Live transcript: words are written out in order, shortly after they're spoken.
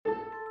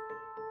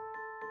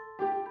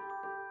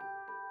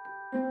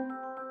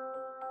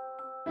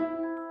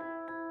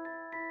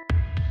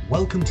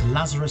Welcome to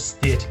Lazarus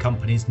Theatre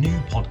Company's new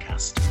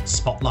podcast,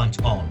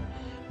 Spotlight On,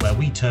 where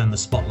we turn the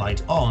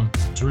spotlight on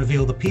to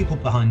reveal the people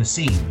behind the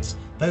scenes,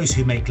 those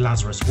who make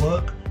Lazarus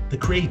work, the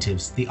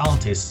creatives, the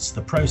artists,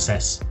 the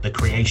process, the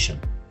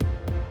creation.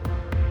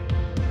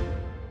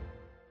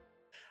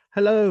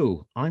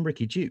 Hello, I'm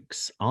Ricky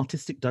Jukes,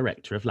 Artistic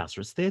Director of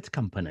Lazarus Theatre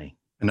Company.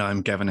 And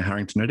I'm Gavin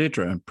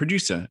Harrington-Odedra,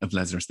 producer of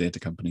Lazarus Theatre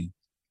Company.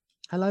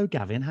 Hello,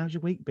 Gavin. How's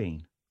your week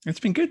been? It's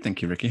been good,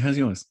 thank you, Ricky. How's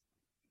yours?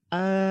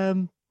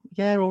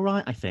 Yeah, all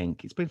right, I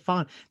think. It's been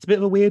fine. It's a bit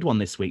of a weird one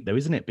this week, though,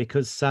 isn't it?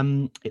 Because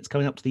it's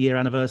coming up to the year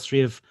anniversary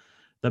of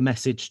the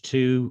message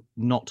to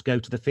not go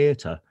to the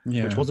theatre,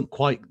 which wasn't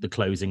quite the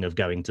closing of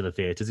going to the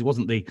theatres. It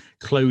wasn't the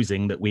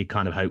closing that we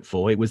kind of hoped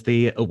for. It was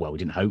we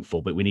didn't hope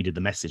for, but we needed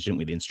the message, didn't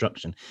we, the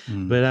instruction,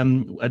 but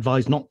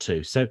advised not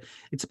to. So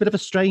it's a bit of a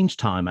strange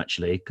time,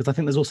 actually, because I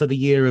think there's also the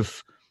year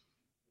of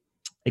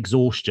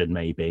exhaustion,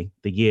 maybe,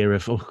 the year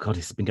of, oh God,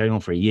 it's been going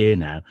on for a year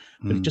now,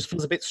 but it just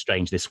feels a bit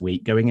strange this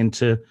week going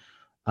into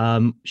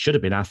should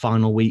have been our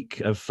final week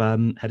of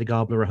Hedda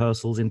Gabler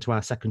rehearsals into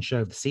our second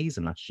show of the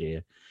season last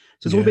year.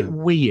 So it's all a bit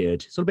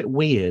weird. It's all a bit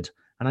weird.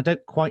 And I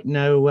don't quite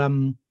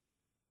know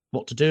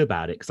what to do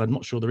about it, because I'm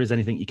not sure there is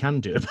anything you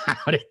can do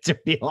about it, to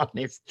be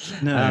honest.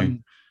 No.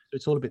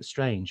 It's all a bit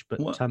strange.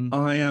 But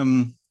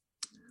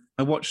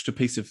I watched a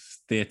piece of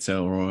theatre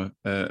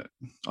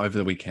over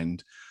the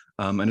weekend,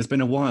 and it's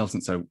been a while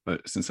since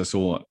I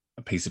saw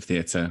a piece of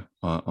theatre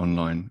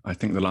online. I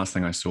think the last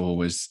thing I saw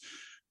was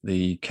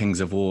the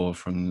Kings of War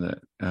from the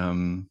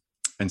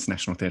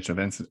International Theatre of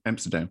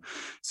Amsterdam.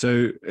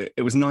 So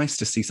it was nice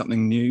to see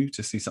something new,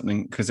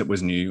 because it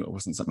was new. It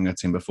wasn't something I'd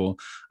seen before.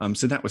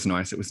 So that was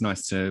nice. It was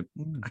nice to,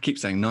 I keep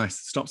saying nice,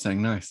 stop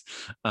saying nice.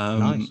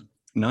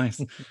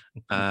 Nice.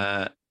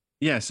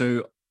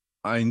 So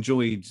I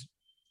enjoyed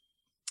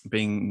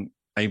being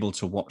able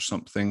to watch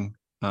something.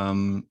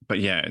 But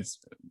yeah, it's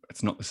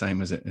not the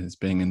same as it is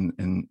being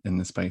in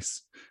the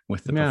space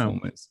with the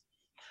performers.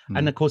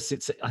 And of course,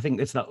 I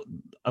think it's that.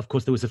 Of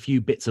course, there was a few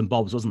bits and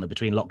bobs, wasn't there,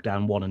 between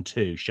lockdown 1 and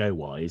 2, show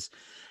wise,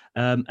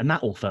 and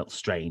that all felt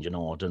strange and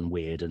odd and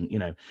weird, and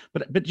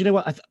But you know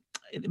what?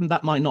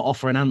 That might not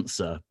offer an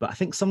answer, but I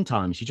think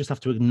sometimes you just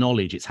have to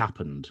acknowledge it's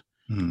happened,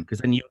 because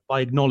then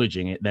by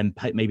acknowledging it, then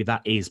maybe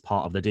that is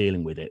part of the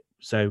dealing with it.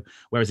 So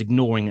whereas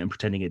ignoring it and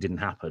pretending it didn't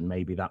happen,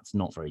 maybe that's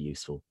not very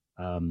useful.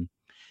 So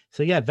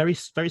yeah, very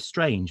very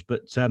strange.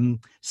 But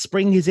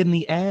spring is in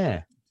the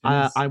air.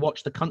 I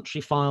watched the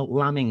Countryfile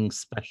lambing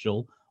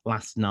special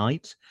last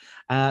night.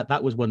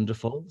 That was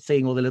wonderful,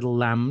 seeing all the little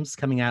lambs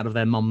coming out of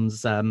their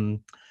mums. And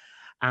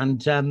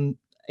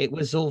it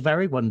was all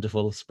very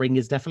wonderful. Spring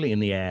is definitely in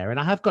the air. And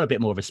I have got a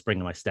bit more of a spring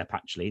in my step,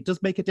 actually. It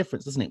does make a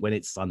difference, doesn't it, when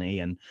it's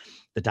sunny and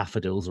the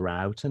daffodils are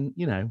out. And,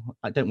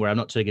 don't worry, I'm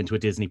not turning into a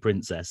Disney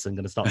princess. I'm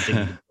going to start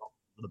singing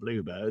the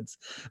bluebirds.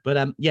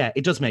 But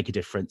it does make a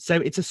difference. So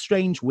it's a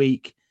strange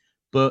week.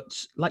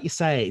 But like you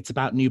say, it's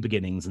about new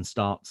beginnings and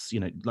starts,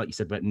 like you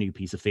said, about a new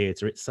piece of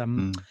theatre. It's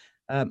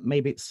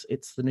maybe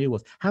it's the new one.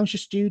 How's your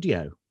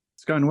studio?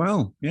 It's going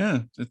well.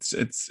 Yeah,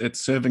 it's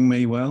serving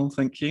me well.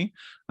 Thank you.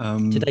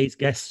 Today's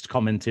guest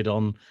commented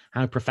on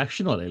how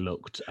professional it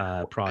looked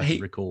prior to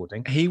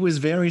recording. He was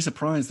very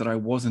surprised that I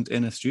wasn't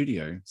in a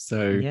studio.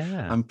 So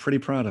I'm pretty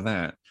proud of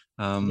that.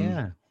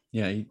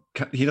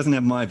 He doesn't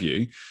have my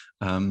view,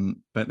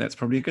 but that's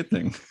probably a good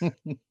thing.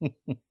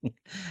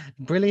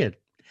 Brilliant.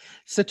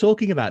 So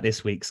talking about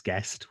this week's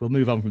guest, we'll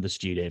move on from the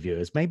studio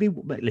viewers. Maybe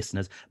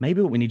listeners,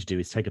 maybe what we need to do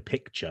is take a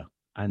picture,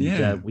 and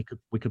we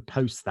could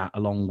post that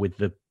along with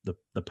the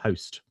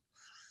post.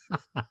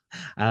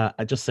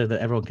 Just so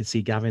that everyone can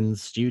see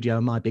Gavin's studio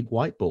and my big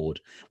whiteboard.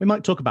 We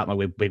might talk about my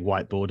big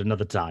whiteboard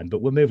another time,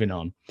 but we're moving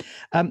on.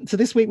 So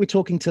this week we're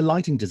talking to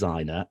lighting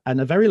designer and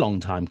a very long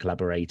time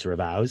collaborator of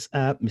ours,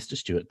 Mr.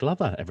 Stuart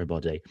Glover,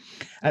 everybody.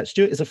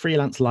 Stuart is a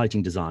freelance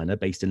lighting designer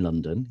based in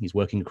London. He's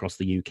working across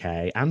the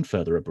UK and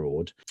further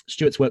abroad.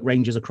 Stuart's work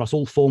ranges across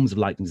all forms of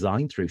lighting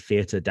design through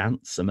theatre,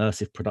 dance,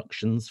 immersive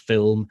productions,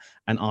 film,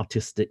 and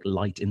artistic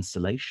light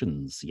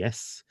installations.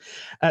 Yes.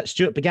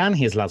 Stuart began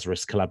his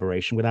Lazarus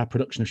collaboration with our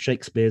production of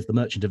Shakespeare's The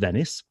Merchant of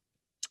Venice,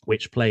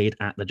 which played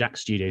at the Jack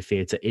Studio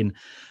Theatre in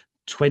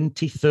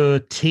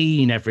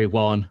 2013,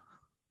 everyone.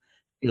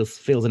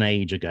 Feels an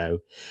age ago.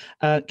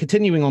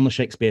 Continuing on the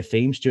Shakespeare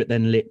theme, Stuart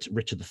then lit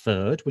Richard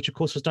III, which of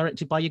course was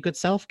directed by your good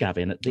self,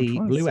 Gavin, at the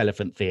Blue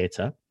Elephant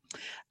Theatre.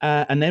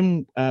 And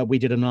then we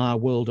did an Our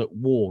World at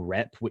War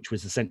rep, which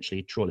was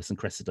essentially Troilus and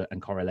Cressida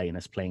and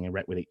Coriolanus playing a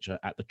rep with each other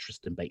at the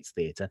Tristan Bates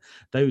Theatre.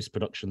 Those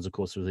productions, of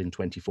course, was in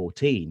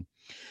 2014.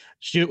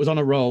 Stuart was on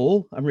a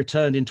roll and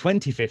returned in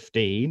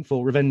 2015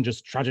 for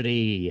Revenge's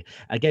Tragedy,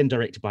 again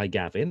directed by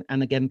Gavin,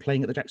 and again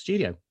playing at the Jack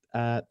Studio.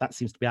 That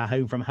seems to be our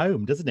home from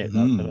home, doesn't it?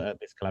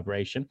 This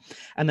collaboration.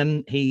 And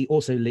then he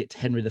also lit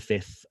Henry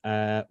V,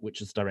 which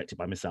was directed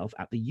by myself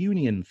at the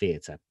Union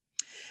Theatre.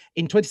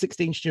 In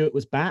 2016, Stuart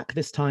was back,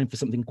 this time for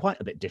something quite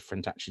a bit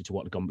different, actually, to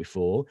what had gone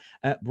before,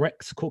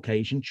 Brecht's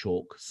Caucasian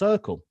Chalk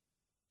Circle,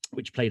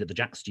 which played at the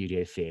Jack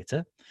Studio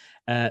Theatre.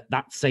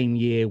 That same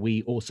year,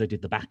 we also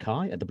did the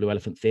Bacchae at the Blue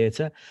Elephant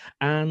Theatre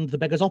and the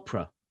Beggars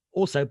Opera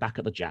also back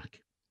at the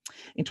Jack.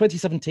 In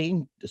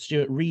 2017,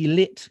 Stuart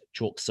relit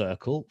Chalk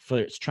Circle for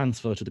its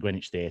transfer to the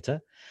Greenwich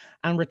Theatre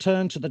and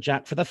returned to the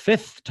Jack for the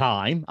 5th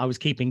time. I was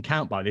keeping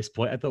count by this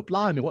point. I thought,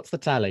 blimey, what's the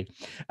tally?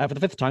 For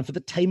the 5th time for The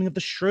Taming of the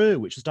Shrew,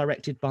 which was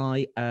directed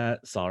by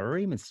Sarah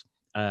Remus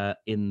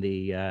in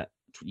the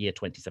year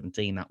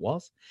 2017, that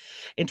was.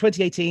 In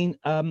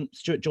 2018,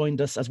 Stuart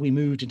joined us as we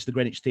moved into the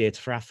Greenwich Theatre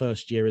for our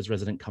first year as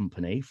resident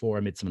company for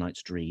A Midsummer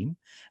Night's Dream.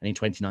 And in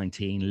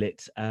 2019,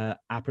 lit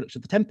our production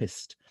of The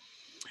Tempest.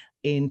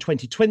 In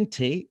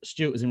 2020,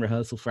 Stuart was in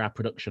rehearsal for our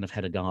production of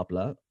Hedda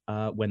Gabler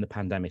when the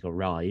pandemic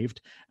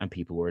arrived and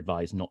people were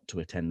advised not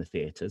to attend the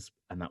theatres,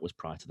 and that was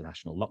prior to the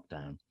national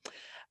lockdown.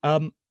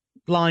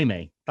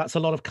 Blimey, that's a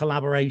lot of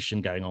collaboration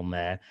going on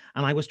there.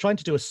 And I was trying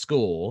to do a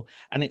score,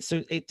 and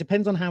it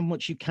depends on how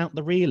much you count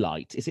the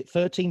Relight. Is it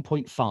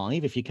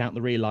 13.5 if you count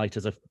the Relight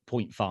as a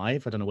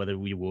 0.5? I don't know whether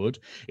we would.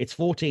 It's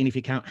 14 if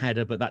you count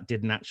Hedda, but that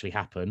didn't actually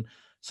happen.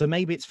 So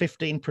maybe it's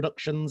 15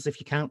 productions if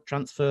you count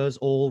transfers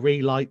or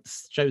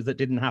relights, shows that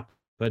didn't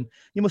happen.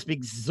 You must be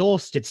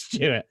exhausted,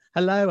 Stuart.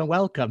 Hello and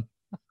welcome.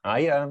 I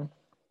am.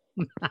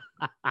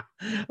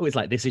 Oh, it's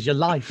like, this is your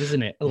life,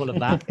 isn't it? All of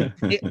that.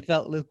 It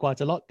felt there's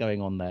quite a lot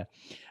going on there.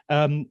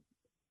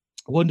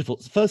 Wonderful.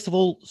 First of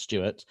all,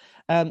 Stuart,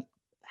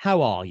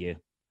 how are you?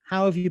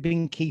 How have you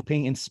been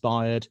keeping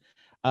inspired?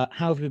 How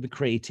have you been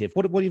creative?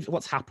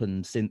 What's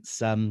happened since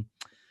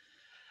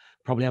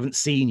probably haven't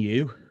seen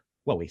you?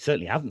 Well, we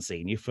certainly haven't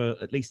seen you for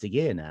at least a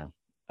year now.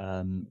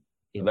 The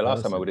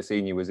last time I would have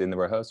seen you was in the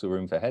rehearsal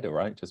room for Hedda,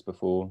 right? Just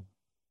before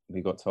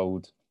we got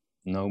told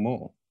no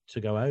more.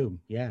 To go home,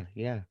 yeah.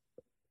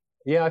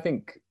 Yeah, I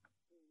think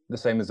the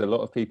same as a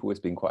lot of people, it's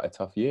been quite a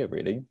tough year,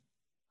 really.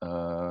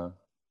 I've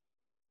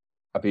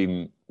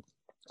been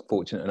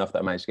fortunate enough that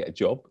I managed to get a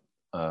job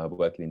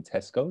working in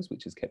Tesco's,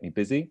 which has kept me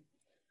busy.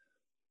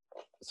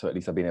 So at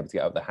least I've been able to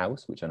get out of the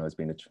house, which I know has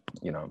been,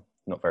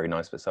 not very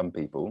nice for some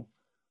people.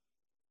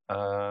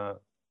 But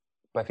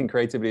I think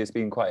creatively it's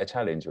been quite a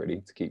challenge,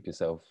 really, to keep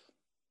yourself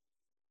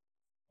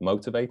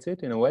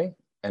motivated in a way.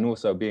 And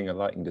also being a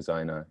lighting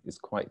designer is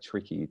quite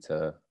tricky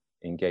to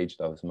engage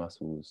those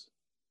muscles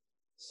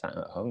sat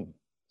at home.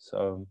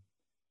 So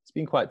it's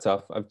been quite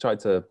tough. I've tried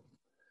to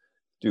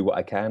do what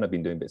I can. I've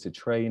been doing bits of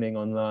training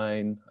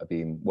online. I've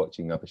been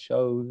watching other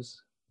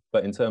shows.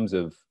 But in terms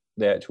of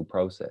the actual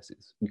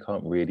processes, you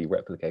can't really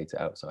replicate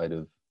it outside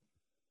of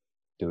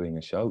doing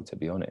a show, to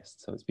be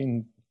honest. So it's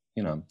been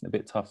a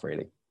bit tough,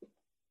 really.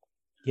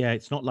 Yeah,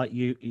 it's not like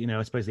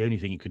I suppose the only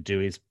thing you could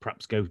do is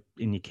perhaps go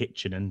in your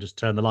kitchen and just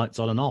turn the lights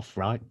on and off,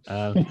 right?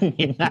 And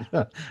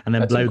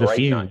then blow the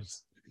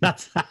fuse.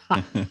 That's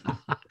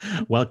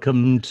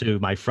welcome to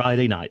my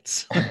Friday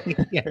nights.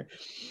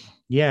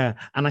 Yeah.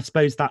 And I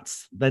suppose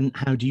that's then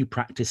how do you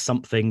practice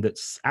something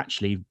that's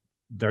actually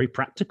very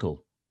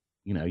practical?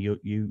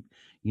 You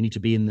need to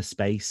be in the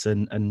space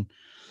and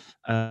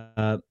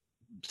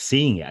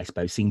seeing it, I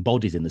suppose, seeing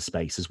bodies in the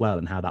space as well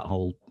and how that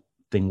whole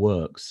thing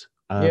works.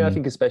 Yeah, I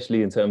think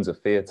especially in terms of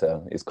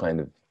theatre, it's kind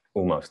of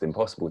almost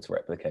impossible to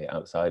replicate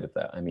outside of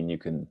that. I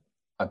mean,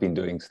 I've been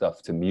doing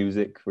stuff to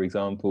music, for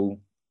example,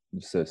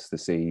 just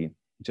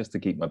to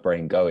keep my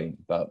brain going,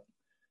 but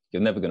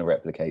you're never going to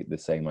replicate the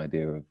same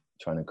idea of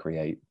trying to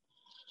create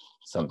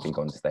something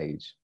on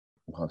stage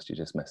whilst you're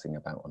just messing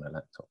about on a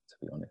laptop, to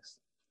be honest.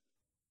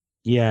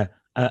 Yeah.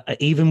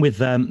 Even with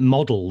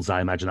models, I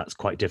imagine that's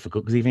quite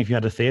difficult, because even if you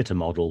had a theatre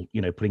model,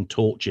 putting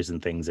torches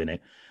and things in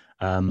it,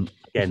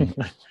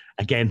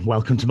 again,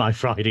 welcome to my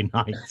Friday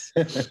nights.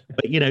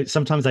 But,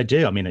 sometimes I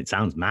do. I mean, it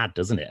sounds mad,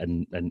 doesn't it?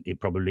 And it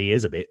probably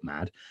is a bit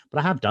mad. But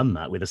I have done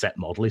that with a set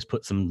model, is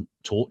put some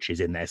torches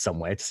in there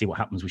somewhere to see what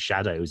happens with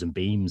shadows and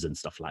beams and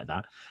stuff like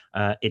that.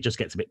 It just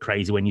gets a bit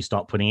crazy when you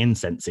start putting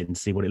incense in to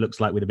see what it looks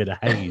like with a bit of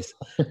haze.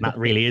 And that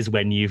really is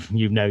when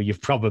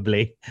you've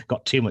probably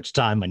got too much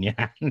time on your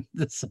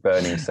hands.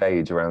 Burning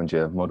sage around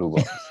your model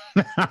box.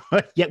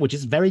 Yeah, which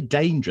is very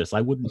dangerous.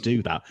 I wouldn't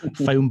do that.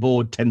 Foam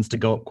board tends to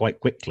go up quite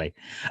quickly.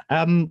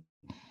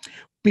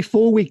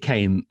 Before we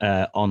came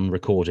on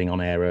recording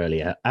on air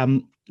earlier,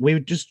 we were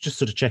just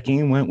sort of checking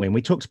in, weren't we? And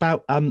we talked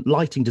about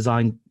lighting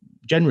design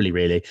generally,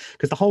 really,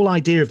 because the whole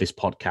idea of this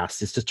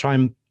podcast is to try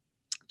and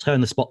turn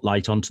the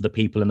spotlight onto the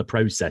people and the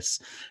process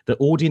that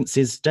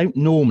audiences don't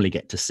normally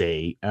get to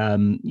see.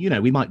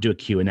 We might do a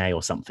Q&A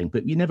or something,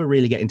 but you never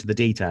really get into the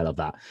detail of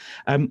that.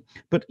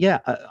 But yeah,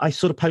 I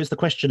sort of posed the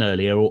question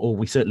earlier, or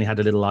we certainly had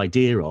a little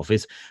idea of,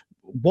 is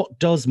what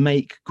does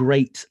make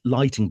great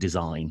lighting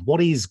design?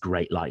 What is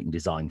great lighting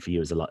design for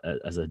you as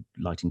a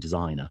lighting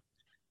designer?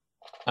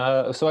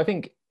 So I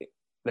think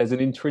there's an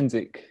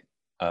intrinsic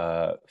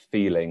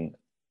feeling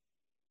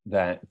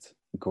that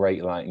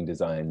great lighting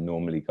design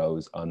normally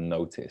goes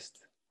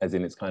unnoticed, as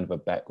in it's kind of a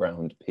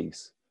background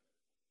piece.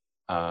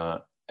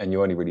 And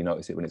you only really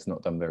notice it when it's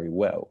not done very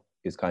well,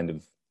 is kind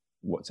of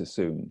what's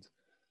assumed.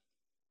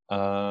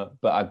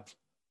 But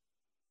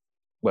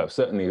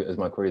certainly as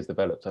my career's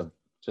developed, I've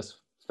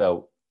just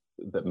felt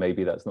that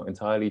maybe that's not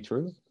entirely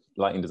true.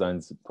 Lighting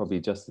design's probably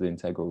just as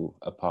integral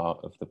a part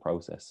of the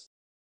process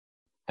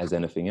as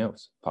anything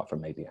else, apart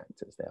from maybe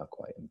actors. They are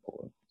quite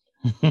important.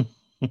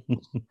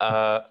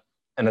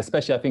 And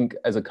especially, I think,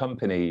 as a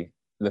company,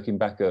 looking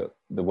back at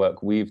the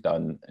work we've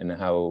done and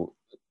how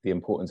the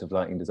importance of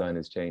lighting design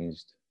has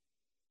changed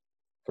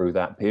through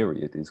that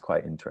period is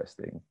quite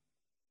interesting.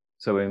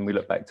 So when we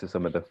look back to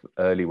some of the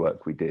early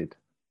work we did,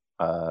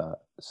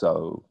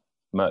 so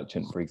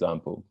Merchant, for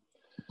example,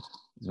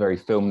 it's very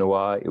film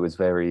noir. It was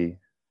very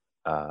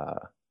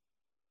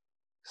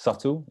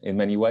subtle in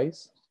many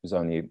ways. It was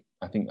only,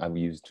 I think I've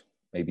used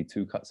maybe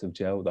 2 cuts of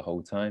gel the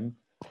whole time.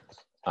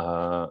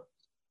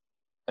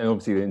 And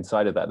obviously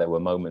inside of that, there were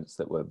moments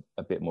that were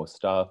a bit more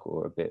stark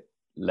or a bit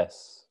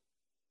less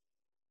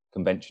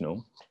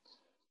conventional.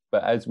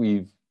 But as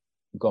we've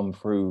gone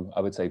through,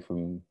 I would say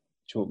from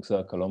Chalk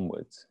Circle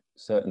onwards,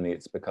 certainly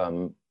it's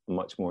become a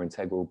much more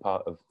integral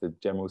part of the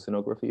general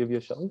scenography of your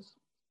shows.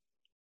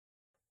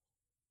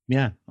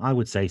 Yeah, I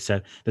would say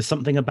so. There's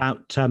something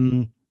about,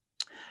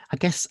 I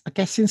guess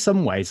in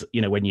some ways,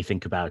 you know, when you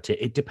think about it,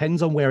 it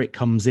depends on where it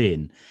comes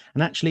in.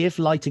 And actually, if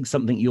lighting's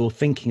something you're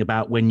thinking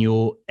about when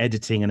you're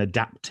editing and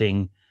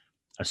adapting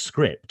a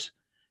script,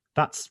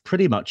 that's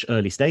pretty much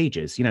early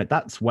stages. You know,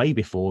 that's way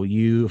before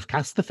you've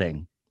cast the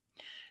thing.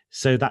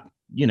 So that,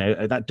 you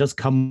know, that does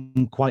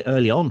come quite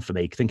early on for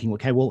me, thinking,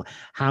 okay, well,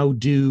 how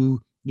do,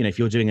 you know, if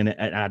you're doing an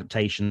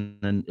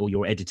adaptation or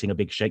you're editing a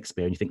big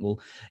Shakespeare and you think, well,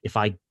 if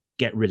I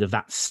get rid of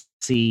that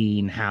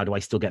scene, how do I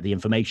still get the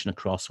information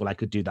across? Well, I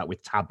could do that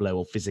with tableau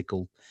or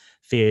physical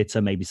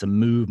theatre, maybe some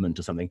movement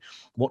or something.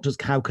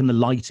 How can the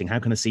lighting, how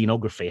can the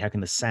scenography, how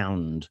can the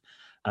sound,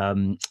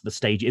 the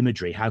stage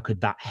imagery, how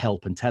could that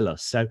help and tell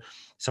us? So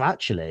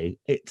actually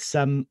it's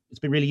been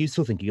really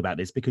useful thinking about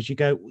this, because you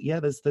go, yeah,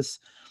 there's this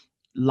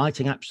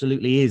lighting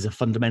absolutely is a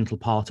fundamental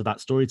part of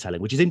that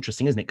storytelling, which is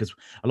interesting, isn't it? Because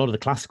a lot of the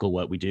classical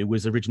work we do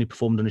was originally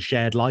performed under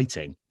shared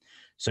lighting,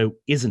 so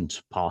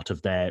isn't part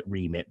of their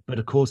remit. But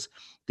of course,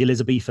 the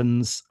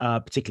Elizabethans,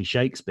 particularly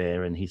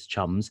Shakespeare and his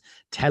chums,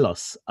 tell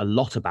us a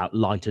lot about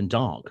light and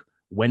dark.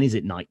 When is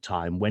it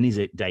nighttime? When is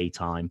it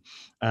daytime?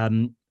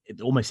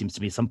 It almost seems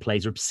to me some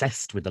plays are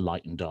obsessed with the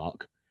light and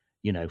dark,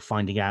 you know,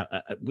 finding out.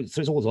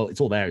 So it's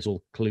all there. It's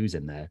all clues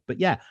in there. But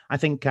yeah, I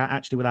think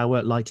actually with our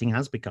work, lighting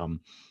has become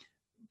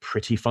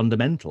pretty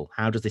fundamental.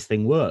 How does this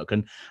thing work?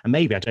 And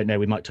maybe, I don't know,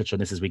 we might touch on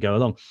this as we go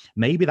along.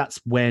 Maybe that's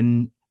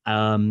when,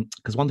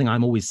 because one thing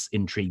I'm always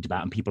intrigued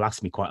about, and people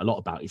ask me quite a lot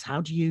about, is how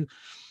do you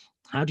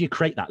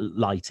create that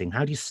lighting?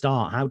 How do you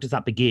start? How does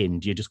that begin?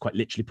 Do you just quite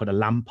literally put a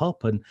lamp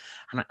up? And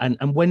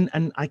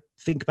I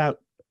think about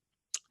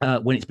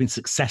when it's been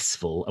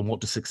successful and what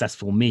does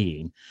successful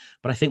mean?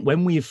 But I think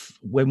when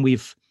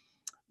we've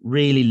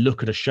really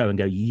look at a show and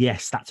go,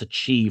 yes, that's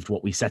achieved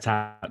what we set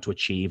out to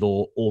achieve,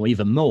 or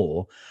even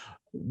more.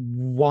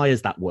 Why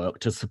has that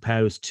worked, as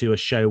opposed to a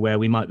show where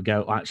we might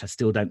go, oh, actually, I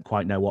still don't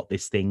quite know what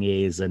this thing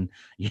is. And,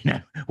 you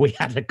know, we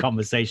had a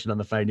conversation on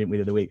the phone, didn't we,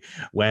 the other week,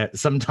 where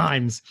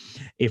sometimes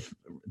if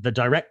the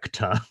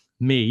director,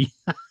 me,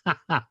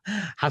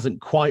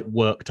 hasn't quite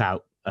worked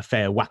out a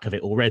fair whack of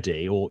it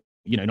already, or,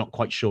 you know, not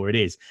quite sure it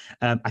is.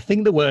 I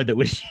think the word that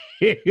was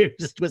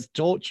used was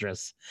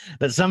torturous,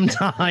 that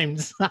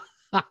sometimes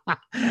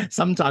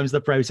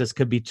the process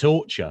can be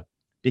torture,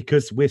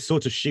 because we're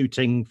sort of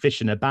shooting fish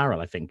in a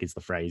barrel, I think is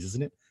the phrase,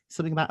 isn't it?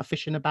 Something about a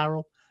fish in a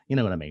barrel. You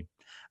know what I mean?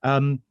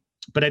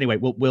 But anyway,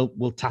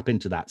 we'll tap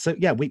into that. So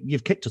yeah,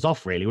 you've kicked us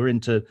off really. We're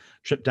into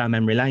trip down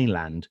memory lane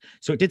land.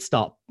 So it did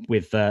start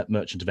with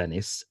Merchant of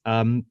Venice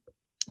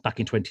back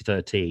in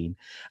 2013.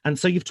 And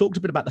so you've talked a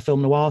bit about the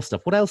film noir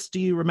stuff. What else do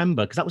you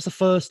remember? Because that was the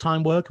first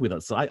time working with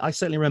us. So I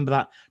certainly remember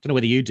that. I don't know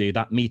whether you do,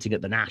 that meeting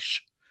at the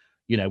Nash,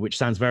 you know, which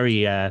sounds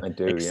very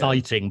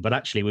exciting, yeah. But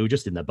actually we were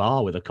just in the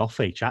bar with a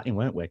coffee chatting,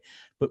 weren't we?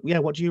 But yeah,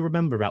 what do you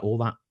remember about all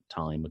that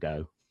time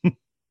ago?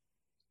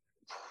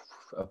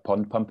 A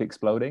pond pump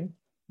exploding?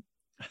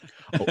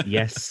 Oh,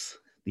 yes,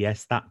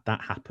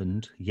 that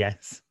happened,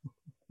 yes.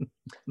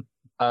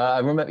 I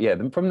remember, yeah,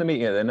 from the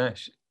meeting at the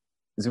Nash,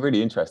 it's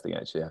really interesting,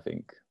 actually. I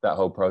think that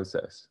whole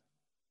process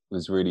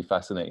was really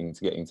fascinating,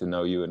 to getting to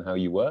know you and how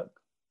you work.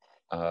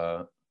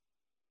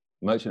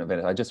 Merchant of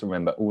Venice, I just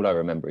remember, all I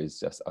remember is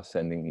just us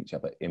sending each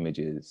other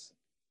images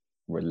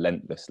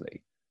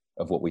relentlessly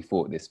of what we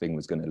thought this thing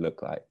was going to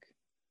look like.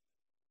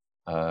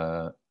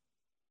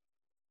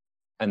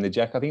 And the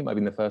Jack, I think it might have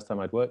been the first time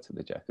I'd worked at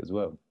the Jack as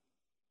well.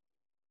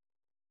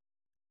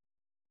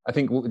 I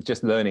think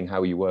just learning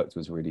how you worked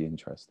was really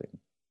interesting.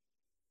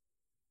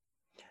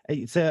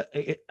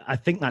 I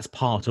think that's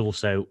part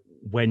also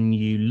when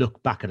you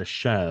look back at a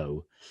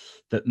show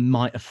that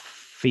might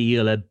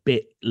feel a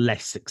bit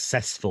less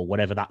successful,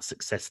 whatever that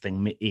success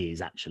thing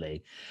is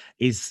actually,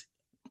 is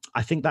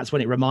I think that's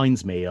when it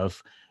reminds me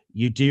of,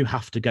 you do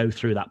have to go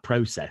through that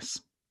process,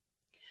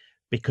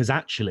 because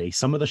actually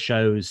some of the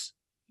shows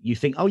you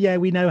think, oh yeah,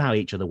 we know how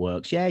each other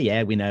works.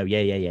 Yeah, we know.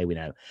 Yeah, we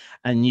know.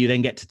 And you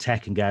then get to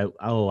tech and go,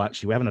 oh,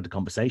 actually, we haven't had a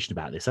conversation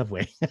about this, have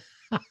we?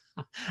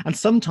 And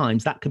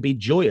sometimes that can be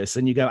joyous.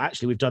 And you go,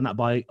 actually, we've done that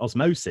by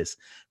osmosis.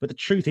 But the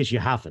truth is you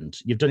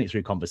haven't. You've done it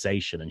through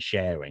conversation and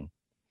sharing.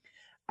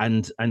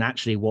 And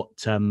actually what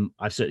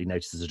I've certainly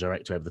noticed as a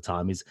director over the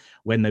time is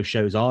when those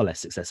shows are less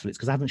successful, it's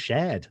because I haven't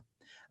shared.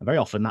 And very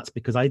often that's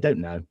because I don't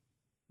know.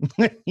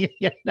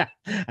 Yeah.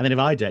 And then if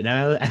I don't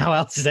know, how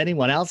else is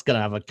anyone else going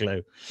to have a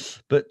clue?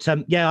 But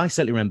yeah, I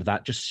certainly remember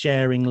that, just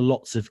sharing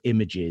lots of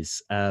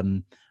images.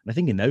 And I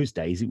think in those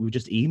days, we were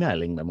just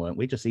emailing them, weren't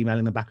we? Just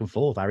emailing them back and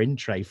forth, our in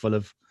tray full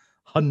of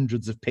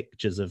hundreds of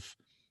pictures of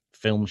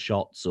film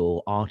shots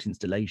or art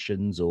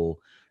installations or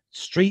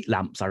street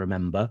lamps. I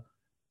remember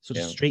sort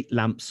of street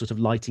lamps sort of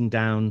lighting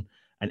down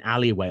an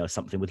alleyway or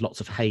something with lots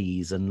of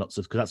haze and lots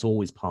of, because that's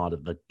always part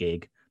of the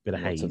gig, bit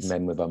of haze. Lots of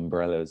men with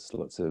umbrellas,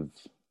 lots of,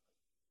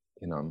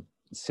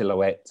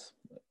 silhouette,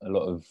 a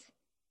lot of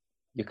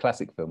your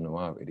classic film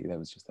noir, really. There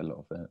was just a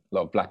lot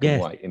of black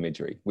and white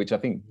imagery, which I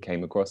think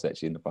came across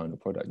actually in the final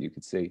product. You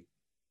could see.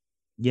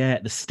 Yeah,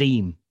 the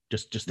steam.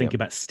 Just think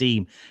about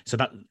steam. So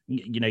that,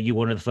 you're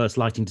one of the first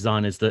lighting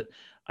designers that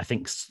I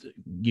think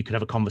you could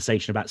have a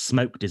conversation about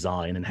smoke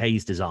design and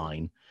haze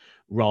design,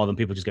 rather than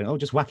people just going, oh,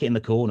 just whack it in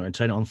the corner and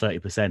turn it on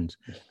 30%.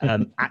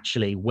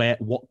 Actually,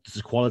 what's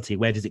the quality?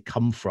 Where does it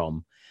come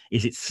from?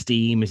 Is it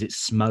steam? Is it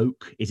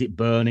smoke? Is it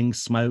burning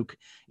smoke?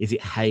 Is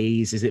it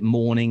haze? Is it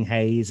morning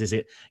haze? Is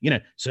it,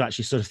 so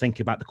actually sort of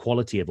think about the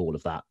quality of all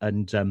of that.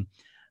 And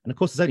of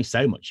course, there's only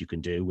so much you can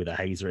do with a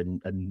hazer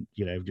and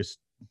just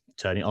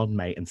turn it on,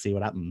 mate, and see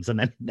what happens.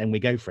 And then we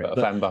go for it. Put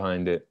a fan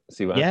behind it,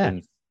 see what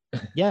happens.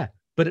 Yeah.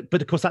 But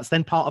of course, that's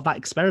then part of that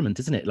experiment,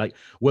 isn't it? Like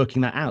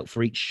working that out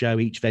for each show,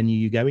 each venue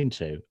you go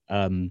into.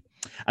 And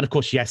of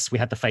course, yes, we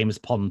had the famous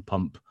pond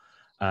pump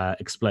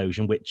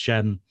explosion, which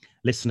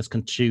listeners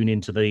can tune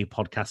into the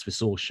podcast with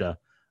Saoirse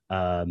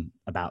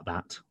about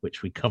that,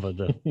 which we cover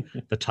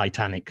the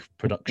Titanic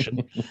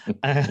production.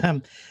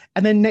 And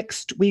then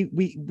next we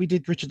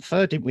did Richard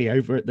III, didn't we,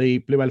 over at the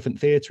Blue Elephant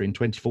Theatre in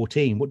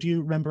 2014. What do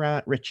you remember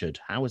about Richard?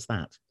 How was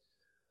that?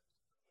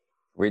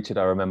 Richard,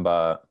 I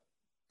remember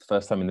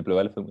first time in the Blue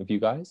Elephant with you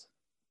guys,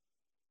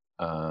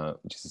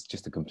 which is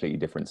just a completely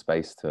different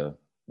space to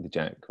the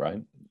Jack,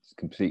 right? It's a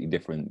completely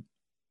different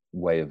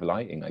way of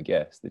lighting, I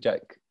guess. The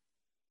Jack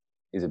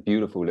is a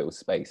beautiful little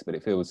space, but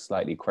it feels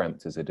slightly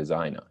cramped as a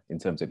designer in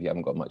terms of you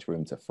haven't got much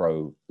room to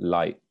throw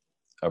light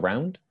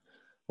around,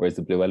 whereas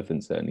the Blue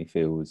Elephant certainly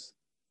feels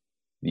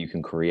you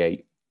can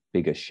create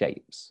bigger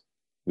shapes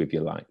with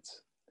your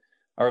lights.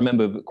 I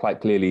remember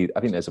quite clearly, I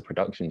think there's a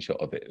production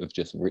shot of it, of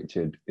just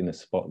Richard in a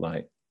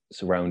spotlight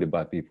surrounded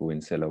by people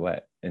in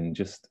silhouette, and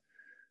just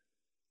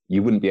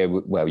you wouldn't be able,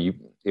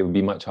 it would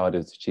be much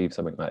harder to achieve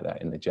something like that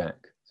in the Jack.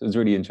 So it was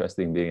really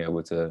interesting being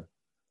able to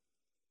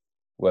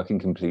work in a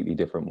completely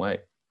different way.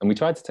 And we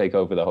tried to take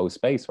over the whole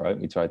space, right?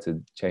 We tried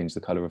to change the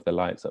color of the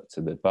lights up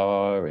to the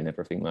bar and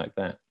everything like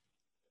that. It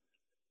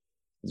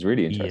was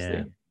really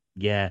interesting.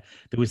 Yeah.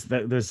 That was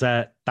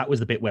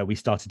the bit where we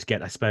started to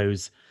get, I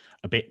suppose,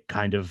 a bit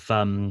kind of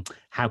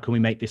how can we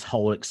make this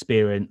whole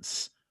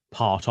experience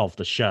part of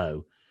the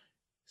show?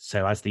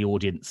 So as the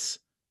audience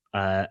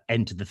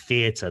entered the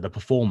theatre, the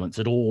performance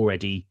had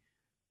already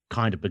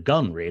kind of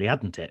begun, really,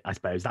 hadn't it? I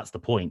suppose that's the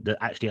point, that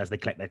actually as they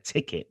collect their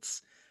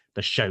tickets,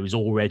 the show's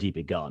already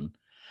begun.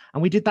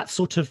 And we did that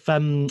sort of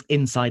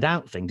inside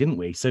out thing, didn't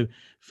we? So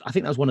I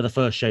think that was one of the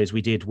first shows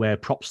we did where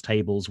props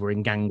tables were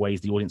in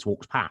gangways the audience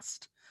walked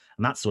past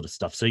and that sort of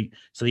stuff. So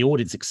the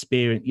audience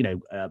experience,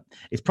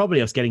 it's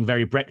probably us getting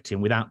very Brechtian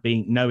without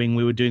knowing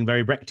we were doing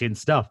very Brechtian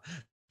stuff.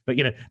 But,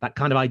 that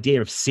kind of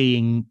idea of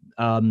seeing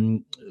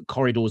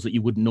corridors that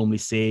you wouldn't normally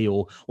see,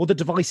 or the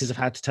devices of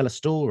how to tell a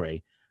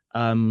story.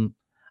 And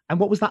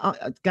what was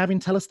that, Gavin?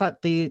 Tell us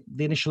that the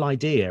initial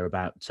idea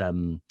about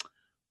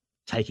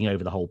taking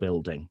over the whole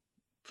building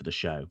for the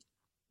show.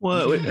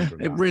 Well,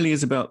 it really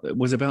was about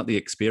the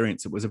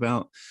experience. It was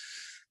about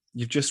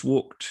you've just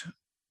walked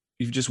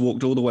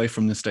all the way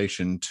from the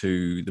station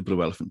to the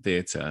Blue Elephant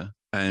Theatre,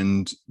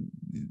 and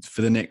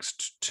for the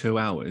next 2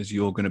 hours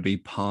you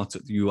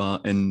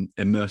are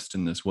immersed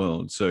in this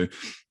world. So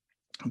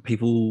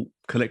people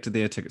collected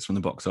their tickets from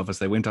the box office,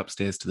 they went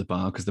upstairs to the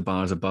bar because the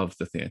bar is above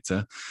the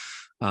theatre.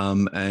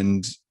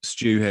 And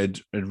Stu had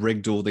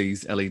rigged all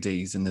these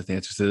LEDs in the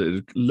theatre, so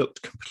it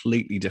looked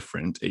completely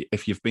different.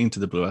 If you've been to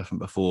the Blue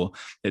Elephant before,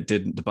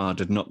 the bar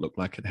did not look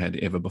like it had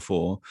ever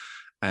before.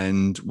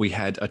 And we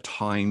had a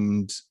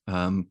timed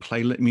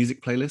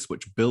music playlist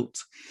which built.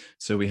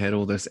 So we had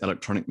all this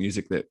electronic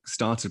music that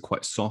started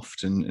quite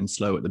soft and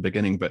slow at the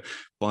beginning, but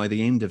by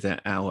the end of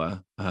that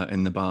hour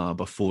in the bar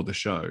before the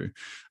show,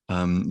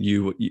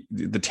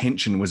 the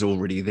tension was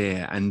already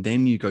there. And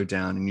then you go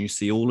down and you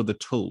see all of the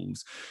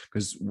tools,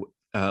 because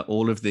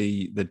all of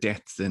the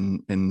deaths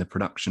in the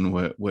production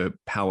were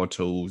power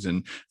tools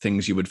and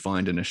things you would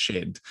find in a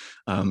shed,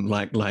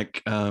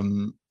 like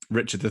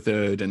Richard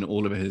III and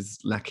all of his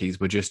lackeys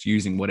were just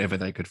using whatever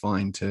they could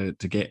find to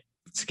get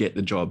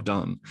the job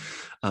done.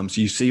 So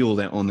you see all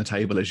that on the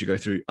table as you go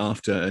through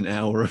after an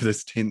hour of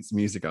this tense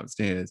music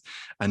upstairs,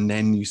 and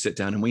then you sit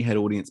down, and we had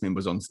audience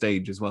members on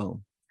stage as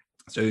well.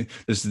 So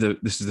this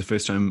is the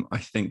first time I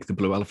think the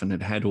Blue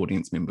Elephant had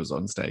audience members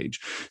on stage.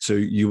 So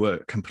you were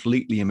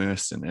completely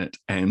immersed in it,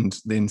 and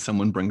then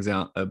someone brings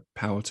out a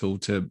power tool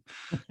to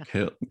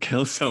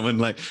kill someone.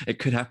 Like, it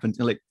could happen.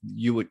 Like,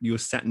 you were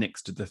sat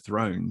next to the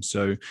throne,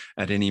 so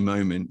at any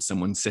moment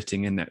someone's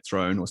sitting in that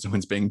throne or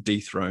someone's being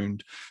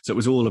dethroned. So it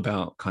was all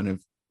about kind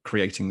of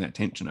creating that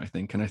tension, I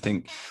think. And I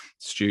think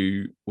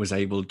Stu was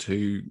able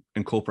to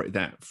incorporate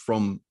that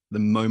from the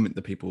moment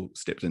the people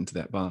stepped into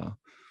that bar.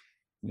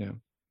 Yeah.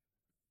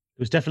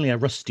 There was definitely a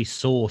rusty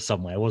saw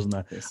somewhere, wasn't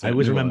there? It I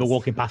always certainly remember was.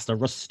 walking past a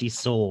rusty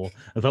saw.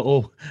 I thought,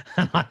 oh,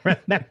 and I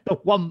remember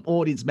one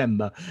audience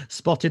member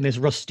spotting this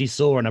rusty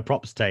saw on a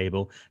props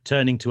table,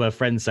 turning to her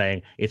friend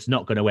saying, "It's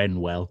not going to end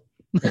well."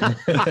 And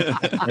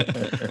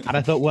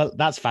I thought, well,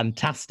 that's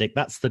fantastic.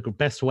 That's the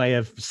best way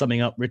of summing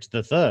up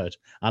Richard III.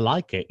 I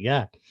like it.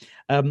 Yeah.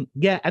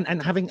 Yeah.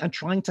 And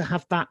trying to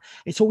have that,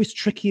 it's always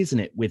tricky, isn't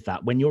it? With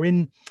that, when you're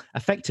in,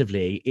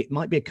 effectively, it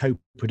might be a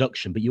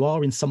co-production, but you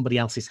are in somebody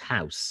else's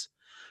house.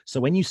 So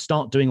when you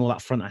start doing all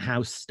that front of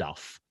house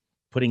stuff,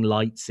 putting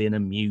lights in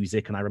and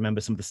music, and I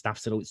remember some of the staff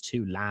said, "Oh, it's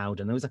too loud,"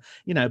 and there was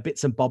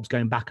bits and bobs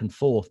going back and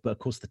forth. But of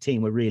course, the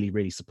team were really,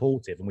 really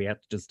supportive, and we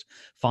had to just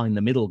find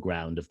the middle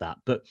ground of that.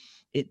 But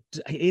it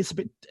is a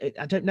bit.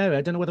 I don't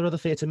know whether other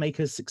theatre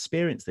makers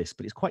experience this,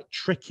 but it's quite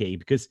tricky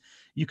because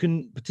you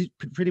can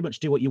pretty much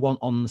do what you want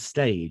on the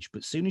stage, but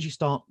as soon as you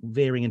start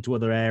veering into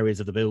other areas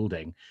of the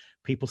building,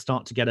 people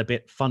start to get a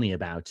bit funny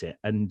about it.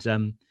 And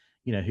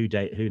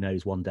who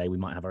knows, one day we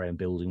might have our own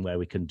building where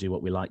we can do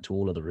what we like to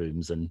all of the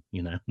rooms, and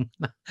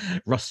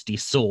rusty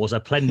saws are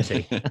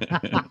plenty.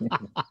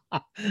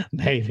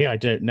 Maybe, I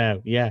don't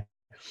know. Yeah.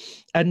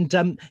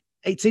 And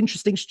it's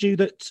interesting, Stu,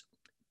 that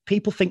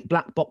people think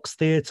black box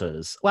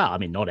theatres, well, I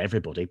mean, not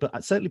everybody,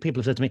 but certainly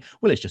people have said to me,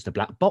 well, it's just a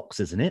black box,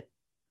 isn't it?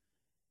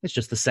 It's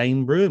just the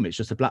same room. It's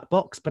just a black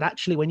box. But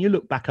actually, when you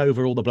look back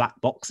over all the black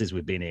boxes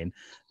we've been in,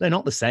 they're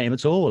not the same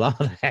at all, are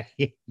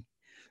they?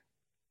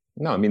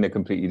 No, I mean, they're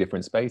completely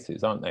different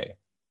spaces, aren't they?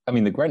 I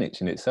mean, the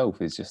Greenwich in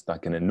itself is just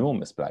like an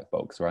enormous black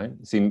box, right?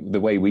 See, the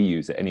way we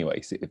use it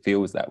anyway, it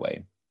feels that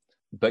way.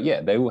 But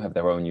yeah, they all have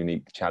their own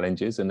unique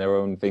challenges and their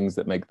own things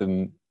that make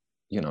them,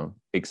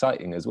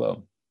 exciting as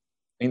well.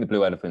 I think the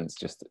Blue Elephant's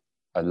just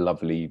a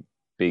lovely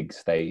big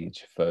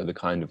stage for the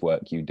kind of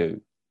work you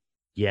do.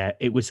 Yeah,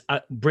 it was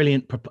a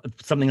brilliant.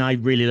 Something I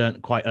really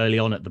learned quite early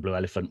on at the Blue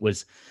Elephant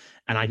was,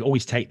 and I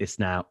always take this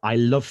now, I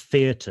love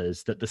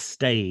theatres that the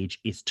stage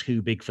is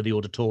too big for the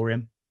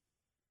auditorium.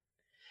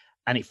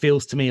 And it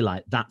feels to me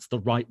like that's the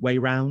right way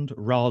round,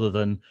 rather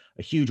than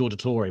a huge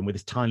auditorium with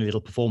this tiny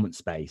little performance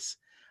space.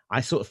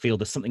 I sort of feel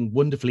there's something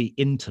wonderfully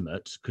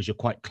intimate because you're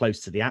quite close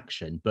to the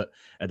action, but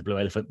at the Blue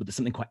Elephant, but there's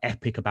something quite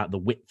epic about the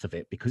width of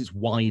it because it's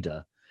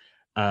wider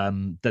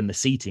than the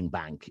seating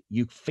bank.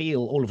 You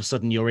feel all of a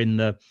sudden you're in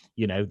the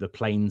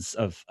plains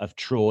of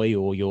Troy,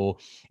 or you're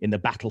in the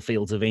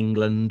battlefields of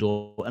England,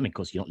 or I mean, of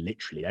course, you're not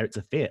literally there. It's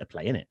a theatre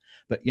play, isn't it?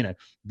 But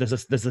there's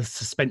a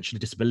suspension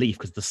of disbelief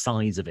because of the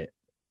size of it,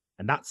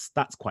 and that's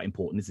quite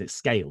important, isn't it?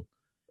 Scale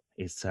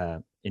is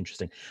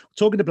interesting.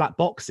 Talking to black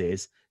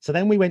boxes, so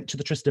then we went to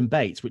the Tristan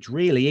Bates, which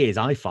really is,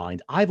 I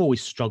find, I've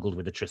always struggled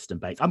with the Tristan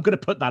Bates. I'm going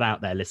to put that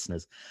out there,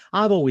 listeners.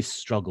 I've always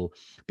struggled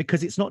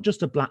because it's not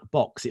just a black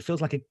box. It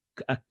feels like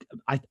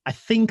I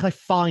think I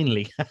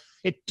finally,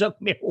 it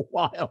took me a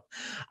while.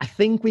 I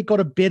think we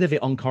got a bit of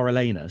it on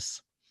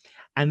Coriolanus.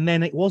 And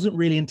then it wasn't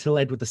really until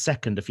Edward II,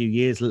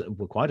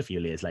 quite a few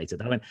years later,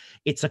 that I went,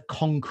 it's a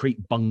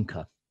concrete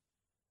bunker.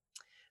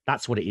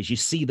 That's what it is. You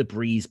see the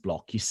breeze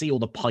block, you see all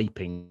the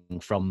piping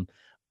from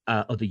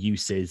other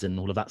uses and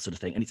all of that sort of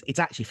thing. And it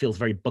actually feels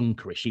very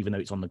bunkerish, even though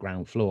it's on the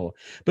ground floor.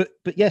 But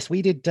yes,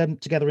 we did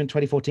together in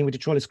 2014, we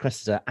did Troilus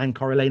Cressida and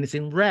Coriolanus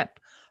in Rep.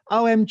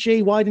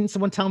 OMG, why didn't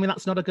someone tell me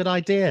that's not a good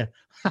idea?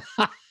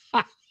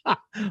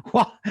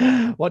 What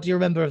do you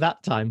remember of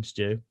that time,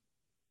 Stu?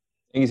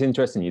 I think it's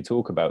interesting you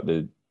talk about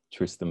the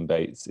Tristan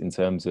Bates in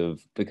terms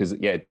of, because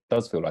yeah, it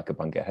does feel like a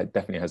bunker. It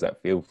definitely has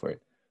that feel for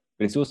it.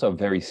 But it's also a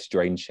very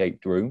strange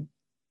shaped room.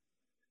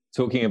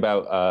 Talking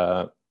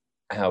about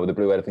how the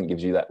Blue Elephant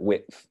gives you that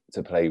width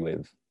to play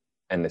with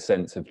and the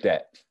sense of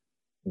depth,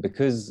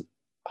 because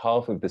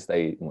half of the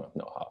stage, well,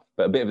 not half,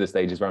 but a bit of the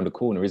stage is around a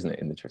corner, isn't it,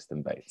 in the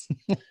Tristan Bates?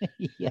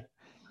 Yeah.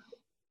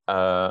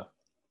 Yeah,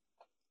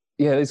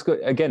 it's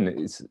good. Again,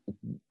 it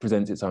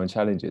presents its own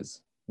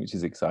challenges, which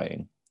is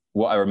exciting.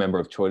 What I remember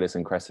of Troilus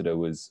and Cressida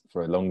was,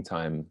 for a long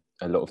time,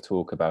 a lot of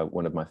talk about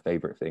one of my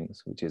favorite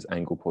things, which is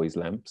angle poised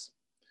lamps,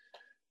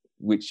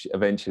 which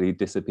eventually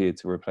disappeared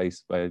to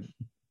replace by a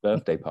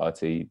birthday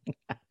party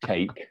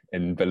cake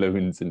and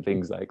balloons and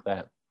things like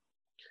that.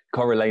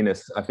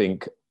 Coriolanus, I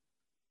think,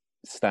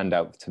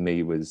 standout to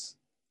me was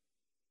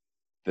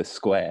the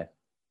square.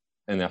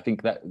 And I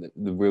think that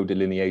the real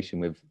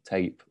delineation with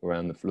tape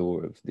around the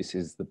floor of this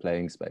is the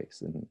playing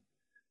space, and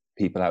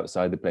people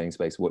outside the playing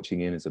space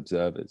watching in as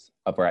observers,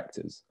 other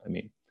actors, I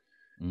mean,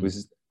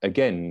 was,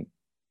 again,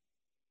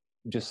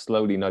 just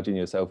slowly nudging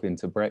yourself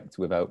into Brecht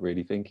without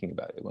really thinking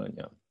about it, weren't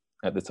you,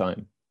 at the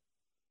time?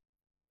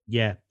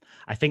 Yeah,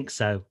 I think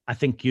so. I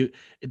think you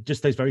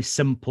just those very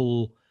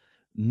simple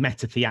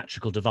meta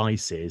theatrical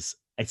devices.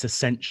 It's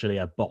essentially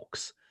a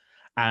box.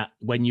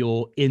 When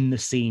you're in the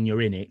scene,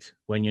 you're in it.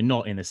 When you're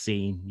not in a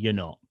scene, you're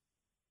not.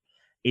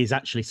 Is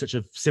actually such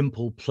a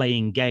simple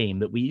playing game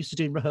that we used to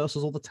do in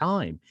rehearsals all the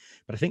time.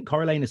 But I think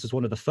Coriolanus was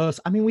one of the first.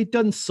 I mean, we've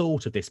done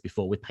sort of this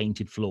before with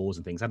painted floors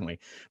and things, haven't we?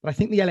 But I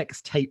think the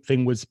LX tape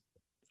thing was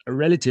a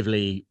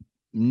relatively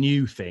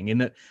new thing in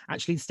that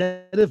actually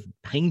instead of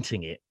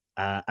painting it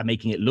and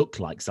making it look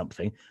like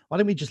something, why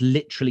don't we just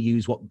literally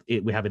use what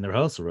we have in the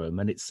rehearsal room,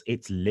 and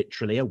it's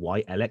literally a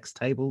white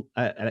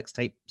LX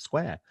tape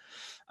square.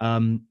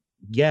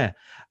 Yeah,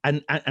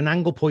 and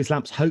angle poise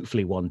lamps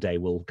hopefully one day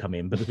will come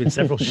in, but there's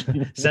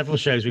been several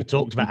shows we've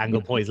talked about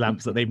angle poise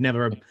lamps that they've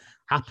never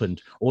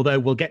happened. Although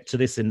we'll get to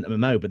this in a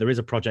mo, but there is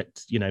a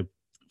project,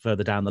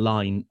 further down the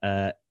line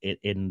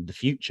in the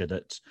future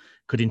that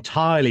could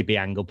entirely be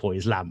angle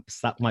poise lamps.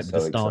 That might be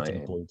the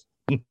starting point.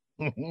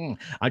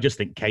 I just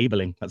think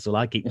cabling. That's all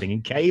I keep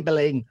thinking,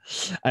 cabling.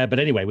 But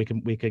anyway, we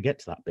could get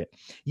to that bit.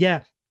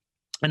 Yeah.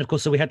 And of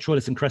course, so we had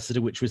Troilus and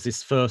Cressida, which was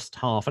this first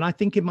half. And I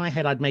think in my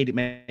head, I'd made it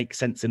make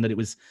sense in that it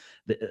was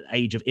the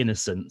age of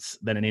innocence,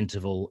 then an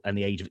interval, and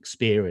the age of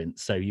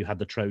experience. So you had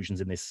the Trojans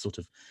in this sort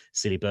of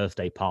silly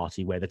birthday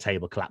party where the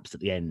table collapsed at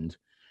the end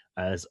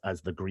as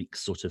the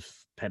Greeks sort of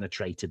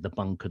penetrated the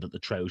bunker that the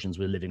Trojans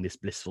were living this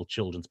blissful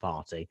children's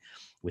party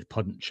with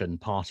punch and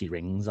party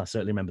rings. I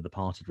certainly remember the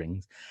party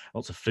rings,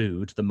 lots of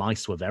food. The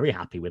mice were very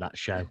happy with that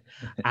show.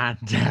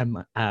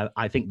 And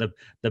I think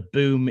the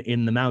boom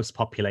in the mouse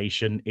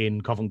population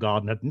in Covent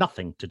Garden had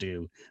nothing to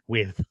do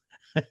with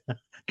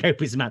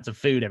copious amounts of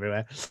food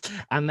everywhere.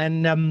 And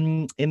then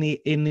in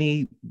the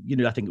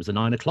I think it was a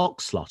 9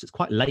 o'clock slot. It's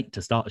quite late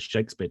to start a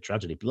Shakespeare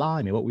tragedy.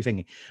 Blimey, what were we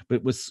thinking? But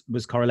it was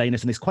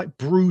Coriolanus, and it's quite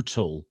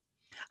brutal.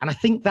 And I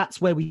think that's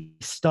where we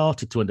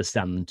started to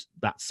understand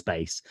that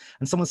space.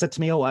 And someone said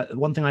to me,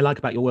 one thing I like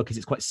about your work is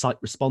it's quite site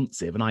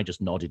responsive. And I just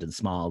nodded and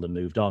smiled and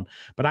moved on.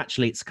 But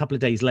actually, it's a couple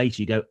of days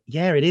later, you go,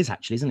 yeah, it is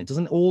actually, isn't it?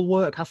 Doesn't all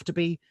work have to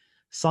be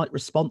site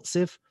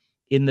responsive?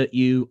 In that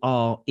you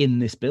are in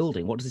this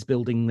building. What does this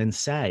building then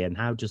say? And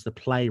how does the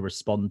play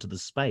respond to the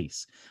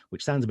space?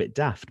 Which sounds a bit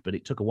daft, but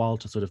it took a while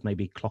to sort of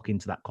maybe clock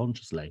into that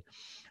consciously.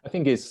 I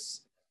think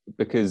it's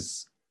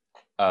because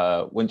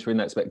once you're in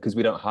that space, because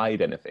we don't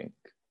hide anything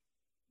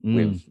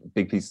with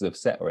big pieces of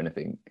set or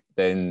anything,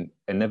 then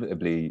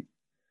inevitably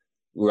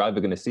we're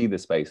either going to see the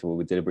space or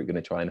we're deliberately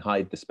going to try and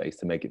hide the space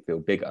to make it feel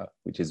bigger,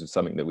 which is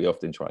something that we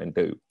often try and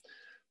do.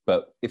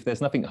 But if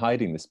there's nothing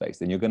hiding the space,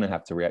 then you're going to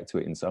have to react to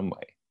it in some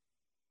way.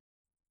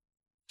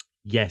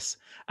 Yes.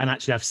 And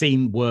actually, I've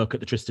seen work at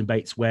the Tristan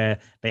Bates where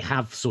they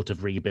have sort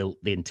of rebuilt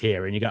the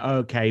interior and you go,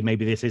 okay,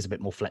 maybe this is a bit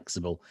more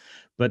flexible.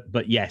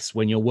 But yes,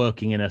 when you're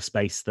working in a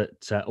space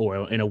that,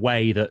 or in a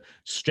way that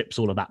strips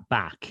all of that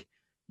back,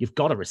 you've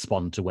got to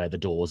respond to where the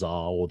doors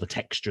are or the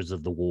textures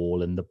of the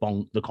wall and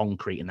the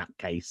concrete in that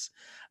case.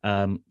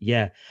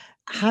 Yeah.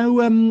 How,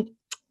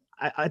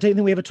 I don't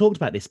think we ever talked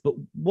about this, but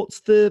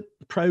what's the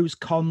pros,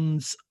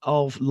 cons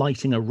of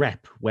lighting a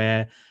rep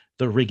where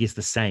the rig is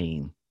the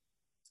same?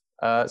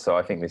 So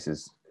I think this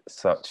is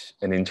such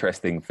an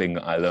interesting thing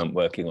that I learned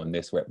working on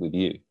this rep with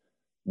you,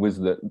 was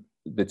that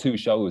the two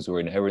shows were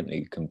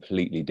inherently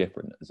completely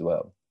different as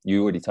well.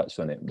 You already touched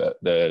on it, but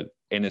the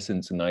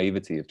innocence and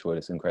naivety of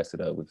Troilus and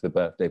Cressida with the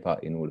birthday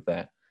party and all of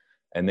that.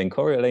 And then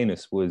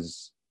Coriolanus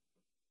was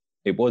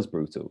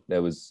brutal. It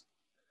was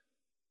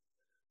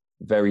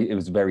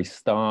very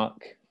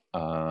stark,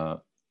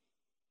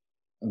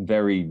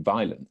 very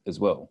violent as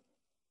well.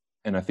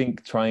 And I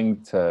think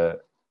trying to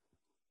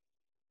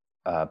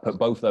put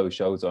both those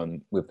shows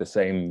on with the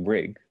same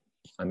rig,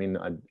 I mean,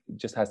 it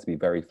just has to be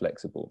very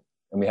flexible.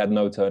 And we had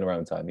no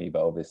turnaround time either,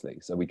 obviously.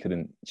 So we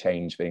couldn't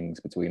change things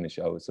between the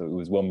shows. So it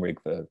was one rig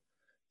for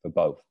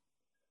both.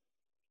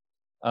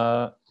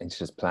 It's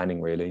just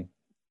planning, really.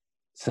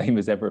 Same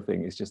as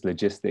everything. It's just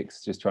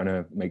logistics, just trying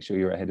to make sure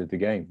you're ahead of the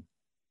game.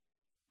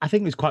 I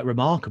think it was quite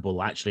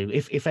remarkable, actually.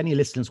 If any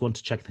listeners want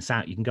to check this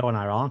out, you can go on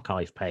our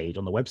archive page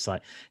on the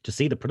website to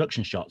see the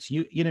production shots.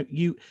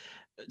 You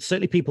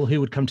certainly people who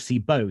would come to see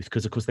both,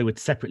 because of course they were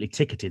separately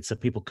ticketed, so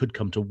people could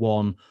come to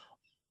one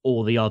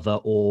or the other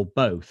or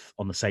both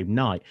on the same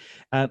night.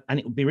 And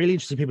it would be really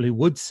interesting people who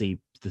would see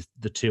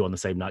the two on the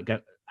same night go,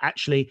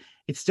 actually,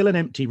 it's still an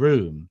empty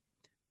room,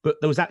 but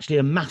there was actually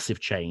a massive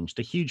change.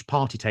 The huge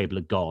party table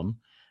had gone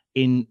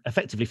in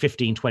effectively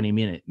 15, 20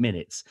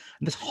 minutes,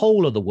 and this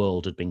whole other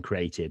world had been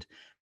created.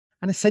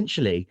 And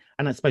essentially,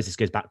 and I suppose this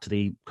goes back to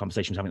the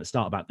conversation we were having at the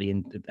start about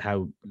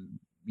how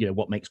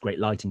what makes great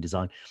lighting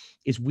design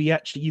is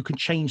you can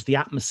change the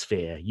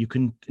atmosphere. You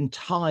can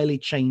entirely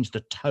change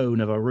the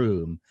tone of a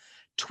room.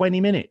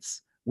 20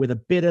 minutes with a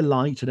bit of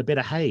light and a bit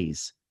of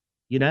haze.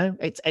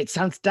 It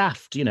sounds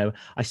daft.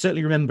 I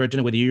certainly remember, I don't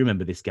know whether you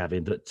remember this,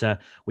 Gavin, that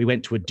we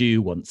went to a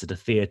do once at a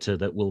theatre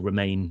that will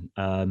remain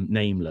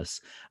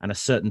nameless, and a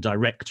certain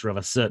director of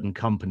a certain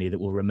company that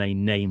will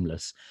remain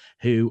nameless,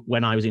 who,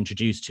 when I was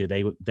introduced to,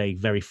 they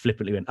very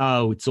flippantly went,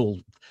 "Oh, it's all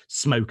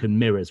smoke and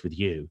mirrors with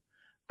you."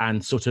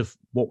 and sort of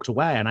walked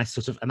away. And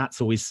and that's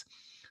always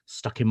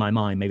stuck in my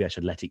mind. Maybe I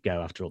should let it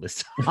go after all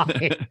this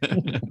time.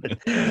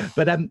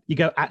 But you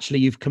go, actually,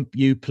 you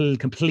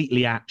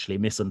completely actually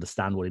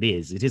misunderstand what it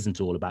is. It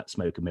isn't all about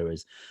smoke and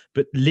mirrors,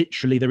 but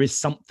literally there is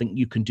something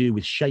you can do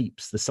with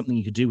shapes. There's something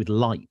you can do with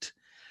light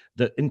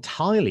that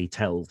entirely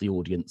tells the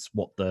audience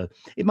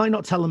it might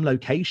not tell them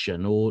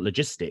location or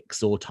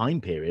logistics or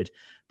time period,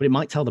 but it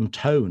might tell them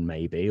tone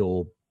maybe,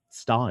 or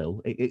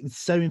style. It's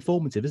so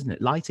informative, isn't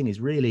it? Lighting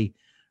is really,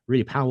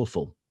 really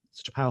powerful.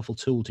 Such a powerful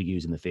tool to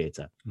use in the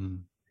theatre.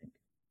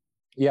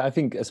 Yeah, I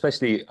think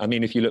especially, I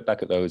mean, if you look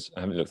back at those, I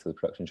haven't looked at the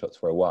production shots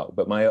for a while,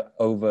 but my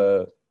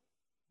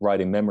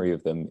overriding memory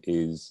of them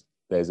is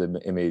there's an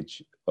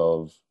image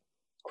of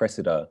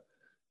Cressida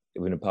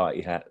in a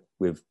party hat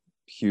with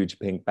huge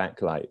pink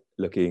backlight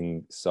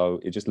looking, so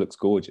it just looks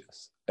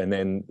gorgeous. And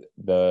then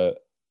the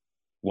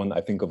one that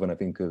I think of when I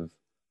think of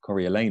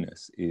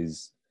Coriolanus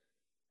is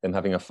them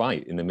having a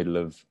fight in the middle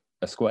of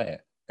a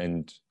square,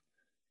 and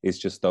it's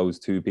just those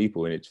two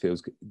people, and it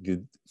feels,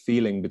 the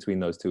feeling between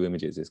those two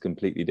images is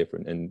completely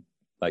different. And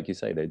like you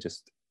say, they're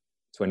just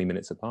 20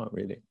 minutes apart,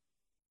 really.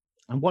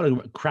 And what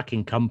a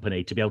cracking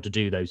company to be able to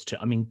do those two.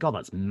 I mean, God,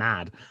 that's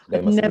mad.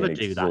 I'd never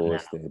do that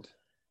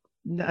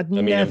now.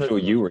 I'm sure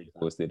you were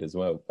exhausted as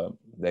well, but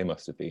they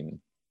must have been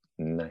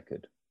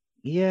knackered.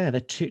 Yeah,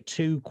 they're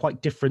two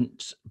quite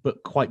different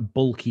but quite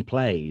bulky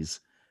plays.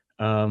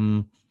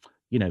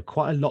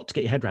 Quite a lot to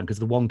get your head around, because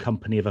the one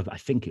company of, I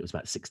think it was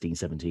about 16,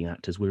 17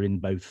 actors were in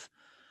both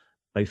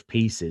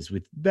pieces,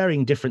 with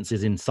varying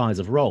differences in size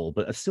of role,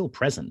 but are still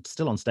present,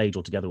 still on stage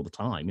all together all the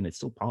time. It's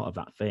still part of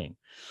that thing.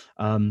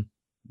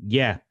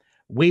 Yeah,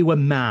 we were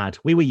mad.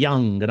 We were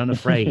young and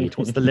unafraid.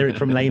 What's the lyric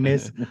from Les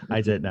Mis?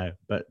 I don't know,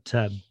 but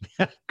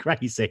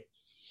crazy.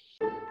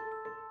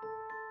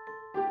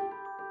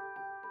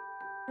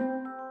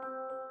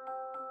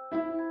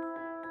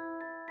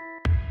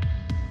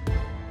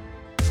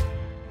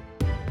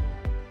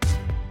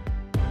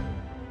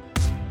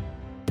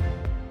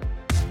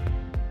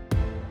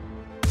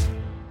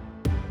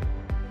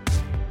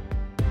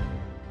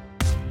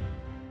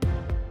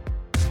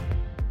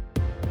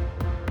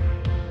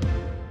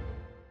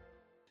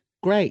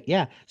 Great,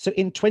 yeah. So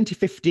in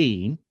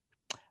 2015,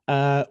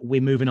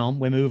 we're moving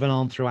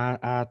on through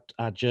our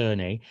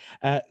journey.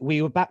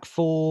 We were back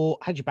for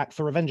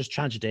Revenge's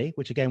Tragedy,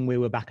 which again, we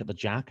were back at the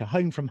Jack, a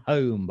home from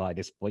home by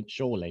this point,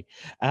 surely.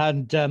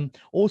 And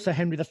also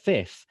Henry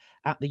V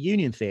at the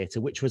Union Theatre,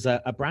 which was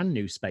a brand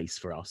new space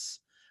for us.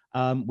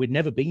 We'd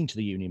never been to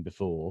the Union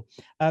before.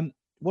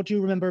 What do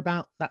you remember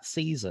about that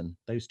season,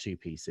 those two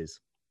pieces?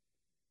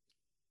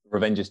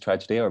 Revenge's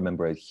Tragedy, I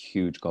remember a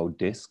huge gold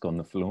disc on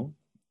the floor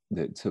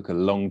that took a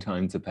long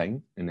time to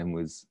paint and then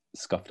was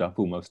scuffed up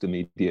almost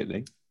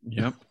immediately.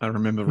 Yep, I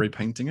remember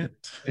repainting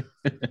it.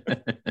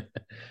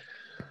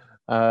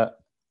 Yeah,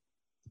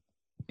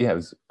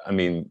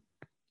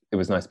 it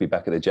was nice to be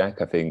back at the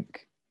Jack. I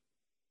think,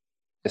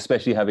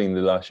 especially having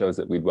the last shows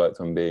that we'd worked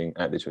on being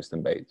at the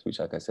Tristan Bates, which,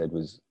 like I said,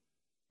 was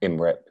in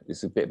rep.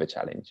 It's a bit of a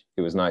challenge.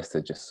 It was nice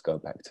to just go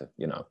back to,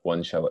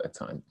 one show at a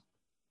time.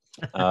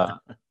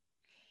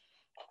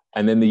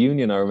 And then the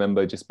Union, I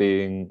remember just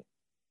being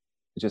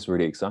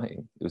really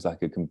exciting. It was like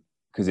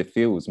because it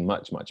feels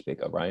much, much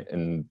bigger, right?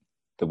 And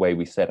the way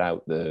we set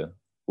out the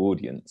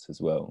audience as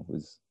well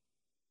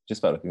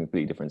just felt like a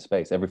completely different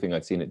space. Everything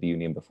I'd seen at the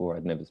Union before,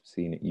 I'd never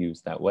seen it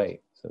used that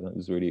way. So that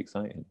was really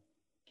exciting.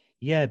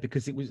 Yeah,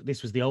 because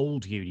this was the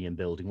old Union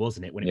building,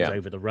 wasn't it? When it was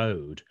over the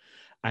road,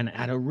 and it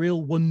had a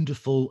real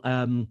wonderful,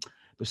 there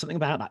was something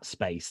about that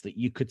space that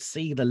you could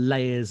see the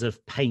layers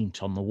of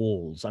paint on the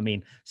walls. I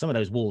mean, some of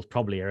those walls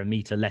probably are a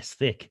meter less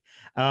thick,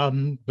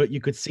 but you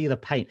could see the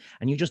paint,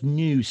 and you just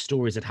knew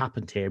stories had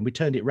happened here. And we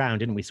turned it round,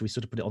 didn't we? So we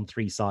sort of put it on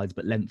three sides,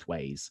 but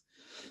lengthways,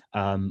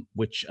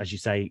 which, as you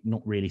say,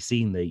 not really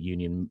seen the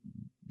Union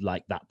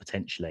like that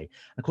potentially.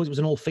 And of course, it was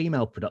an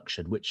all-female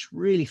production, which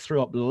really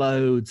threw up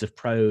loads of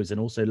pros and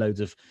also loads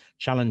of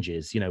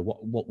challenges.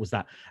 What was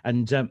that?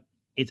 And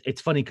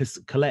it's funny because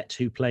Colette,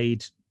 who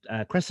played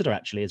Cressida,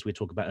 actually, as we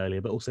talked about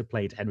earlier, but also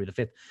played Henry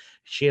V.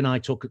 She and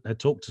I had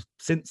talked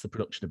since the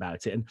production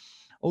about it, and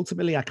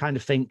ultimately, I kind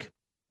of think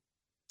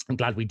I'm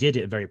glad we did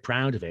it, very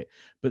proud of it.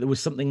 But there was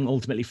something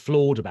ultimately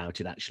flawed about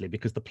it, actually,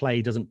 because the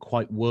play doesn't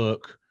quite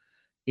work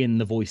in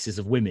the voices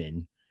of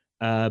women,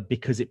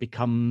 because it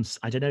becomes,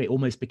 I don't know, it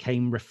almost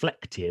became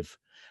reflective,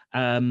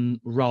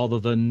 rather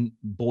than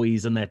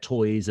boys and their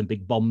toys and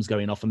big bombs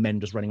going off and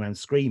men just running around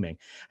screaming.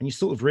 And you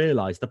sort of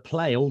realize the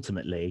play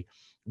ultimately,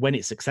 when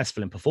it's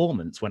successful in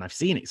performance, when I've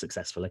seen it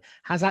successfully,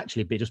 has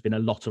actually just been a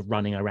lot of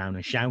running around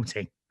and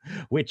shouting,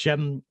 which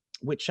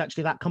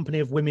actually that company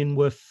of women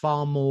were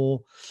far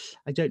more,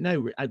 I don't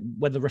know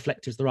whether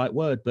reflective is the right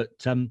word, but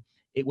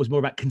it was more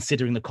about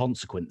considering the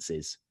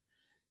consequences.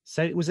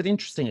 So it was an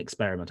interesting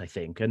experiment, I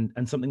think, and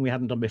something we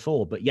hadn't done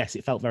before. But yes,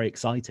 it felt very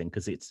exciting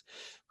because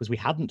we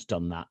hadn't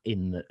done that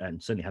and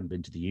certainly hadn't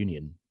been to the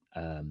Union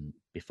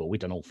before. We'd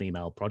done all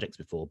female projects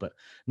before, but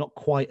not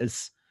quite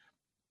as,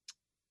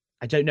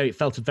 I don't know, it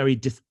felt very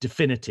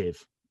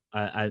definitive,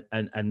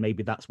 and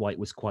maybe that's why it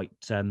was quite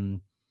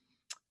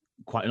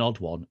quite an odd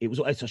one.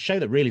 It's a show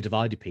that really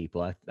divided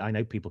people. I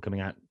know people coming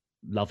out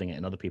loving it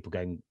and other people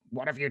going,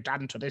 what have you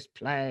done to this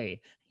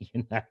play?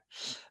 You know,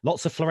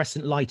 lots of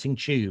fluorescent lighting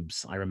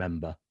tubes, I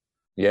remember.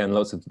 Yeah, and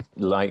lots of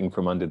lighting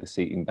from under the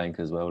seating bank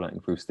as well, lighting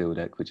through steel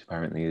deck, which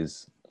apparently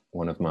is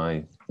one of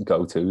my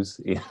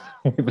go-tos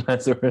with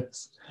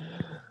Lazarus.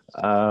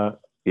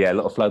 Yeah, a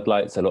lot of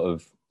floodlights, a lot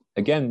of,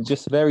 again,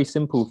 just very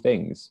simple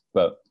things,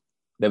 but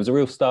there was a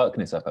real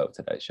starkness I felt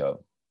to that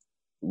show.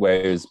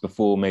 Whereas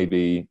before,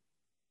 maybe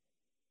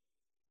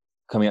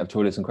coming up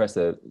Troilus and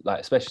Cressida, like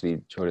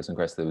especially Troilus and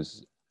Cressida,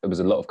 there was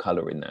a lot of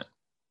color in that.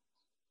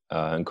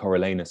 And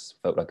Coriolanus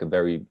felt like a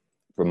very,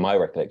 from my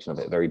recollection of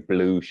it, a very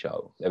blue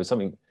show. There was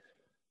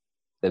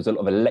a lot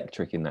of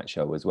electric in that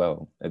show as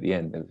well at the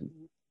end.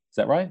 Is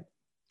that right?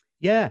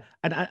 Yeah,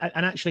 and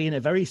actually, in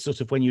a very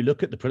sort of, when you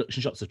look at the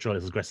production shots of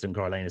Troilus, Cressida, and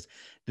Coriolanus,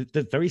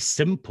 the very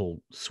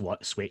simple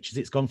switch is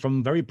it's gone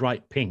from very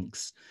bright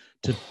pinks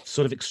to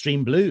sort of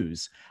extreme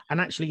blues, and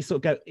actually you sort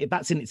of go,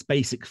 that's in its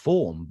basic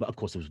form. But of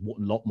course, there was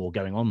a lot more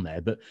going on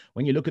there. But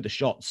when you look at the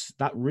shots,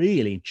 that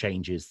really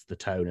changes the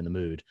tone and the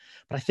mood.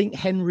 But I think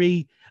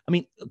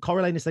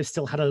Coriolanus, they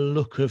still had a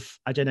look of,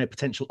 I don't know,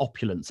 potential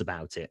opulence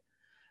about it.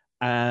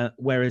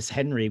 Whereas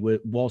Henry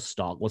was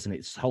stark, wasn't it?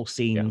 Its whole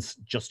scenes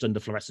just under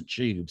fluorescent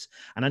tubes.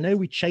 And I know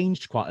we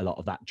changed quite a lot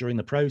of that during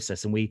the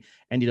process, and we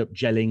ended up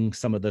gelling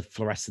some of the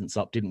fluorescence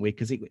up, didn't we?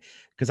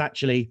 Because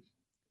actually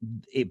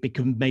it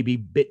became maybe a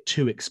bit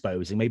too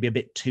exposing, maybe a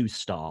bit too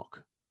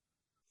stark.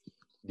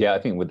 Yeah, I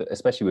think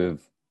especially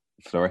with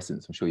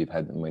fluorescence, I'm sure you've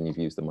had them when you've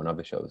used them on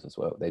other shows as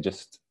well. They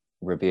just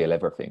reveal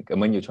everything.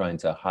 And when you're trying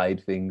to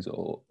hide things,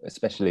 or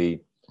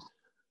especially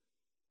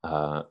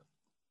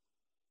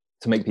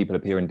to make people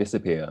appear and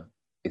disappear,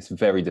 it's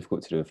very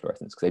difficult to do with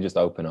fluorescence because they just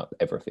open up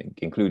everything,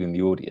 including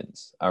the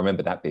audience. I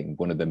remember that being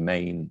one of the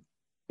main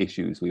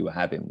issues we were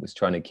having, was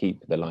trying to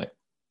keep the light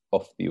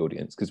off the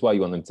audience, because while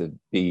you want them to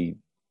be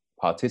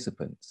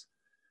participants,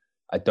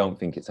 I don't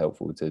think it's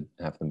helpful to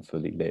have them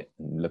fully lit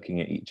and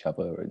looking at each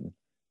other and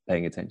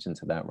paying attention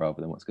to that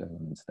rather than what's going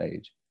on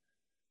stage.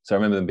 So I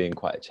remember them being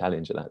quite a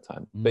challenge at that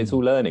time, but it's all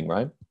learning,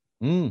 right?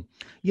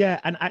 Yeah,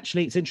 and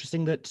actually it's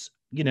interesting that,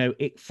 you know,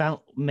 it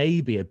felt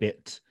maybe a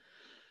bit,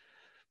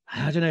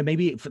 I don't know,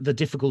 maybe the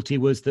difficulty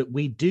was that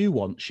we do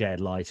want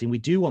shared lighting. We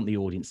do want the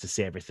audience to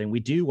see everything.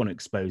 We do want to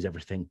expose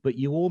everything, but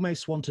you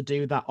almost want to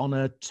do that on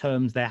a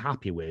terms they're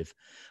happy with.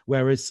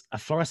 Whereas a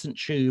fluorescent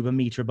tube a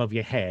meter above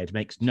your head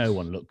makes no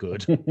one look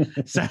good.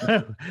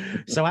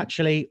 So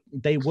actually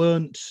they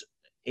weren't,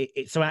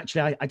 so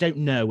actually, I don't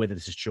know whether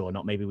this is true or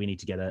not. Maybe we need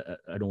to get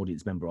an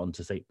audience member on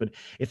to say, but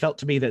it felt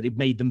to me that it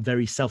made them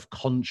very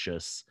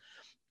self-conscious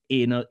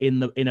in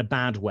a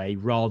bad way,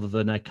 rather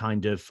than a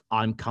kind of,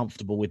 I'm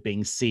comfortable with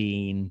being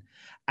seen.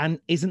 And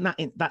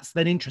that's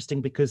then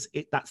interesting, because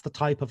that's the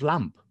type of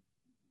lamp.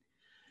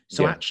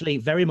 So actually,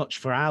 very much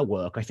for our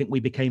work, I think we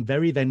became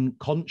very then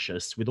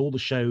conscious with all the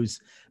shows,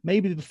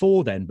 maybe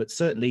before then, but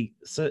certainly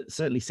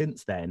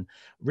since then,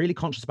 really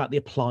conscious about the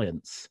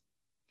appliance.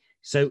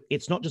 So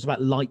it's not just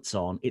about lights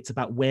on, it's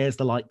about where's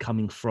the light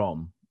coming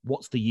from?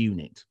 What's the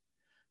unit?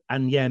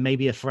 And yeah,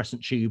 maybe a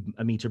fluorescent tube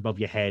a meter above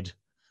your head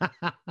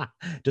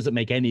doesn't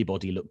make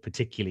anybody look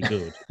particularly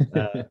good.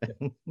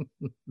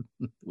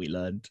 We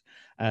learned.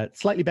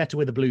 Slightly better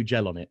with a blue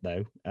gel on it,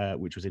 though,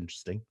 which was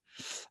interesting.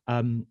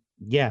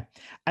 Yeah.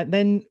 And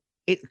then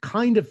it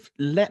kind of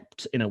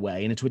leapt in a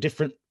way into a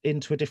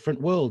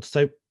different world.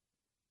 So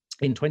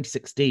in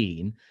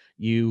 2016,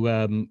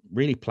 you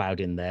really plowed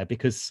in there,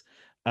 because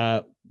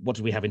what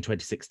did we have in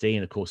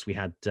 2016? Of course, we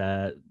had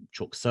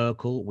Chalk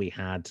Circle, we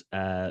had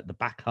the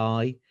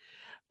Bacchae,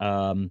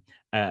 and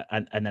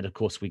then of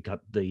course we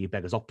got the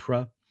Beggars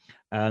Opera.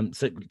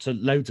 So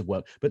loads of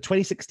work. But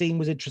 2016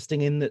 was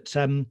interesting in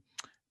that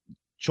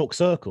Chalk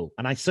Circle,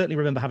 and I certainly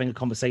remember having a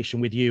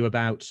conversation with you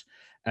about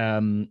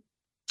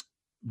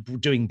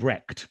doing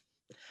Brecht.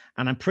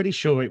 And I'm pretty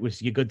sure it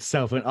was your good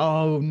self. And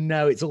oh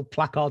no, it's all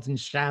placards and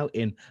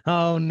shouting.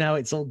 Oh no,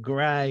 it's all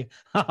grey.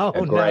 Oh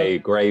no.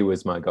 Grey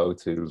was my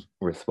go-to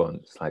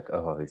response. Like,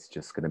 oh, it's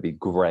just going to be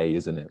grey,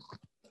 isn't it?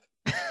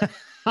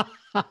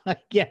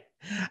 Yeah,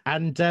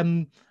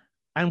 and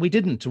we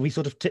didn't. We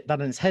sort of tipped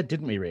that on its head,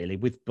 didn't we? Really,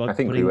 I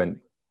think we went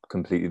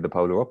completely the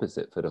polar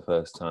opposite for the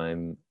first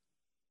time.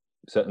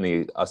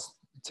 Certainly, us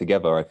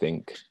together, I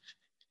think,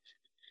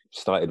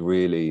 started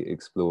really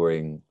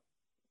exploring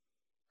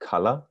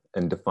color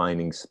and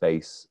defining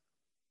space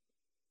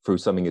through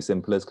something as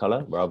simple as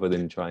color, rather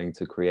than trying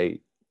to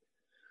create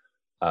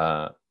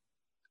a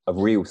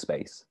real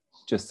space.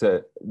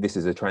 This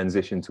is a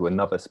transition to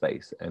another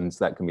space, and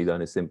so that can be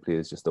done as simply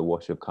as just a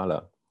wash of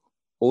color.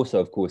 Also,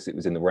 of course, it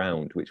was in the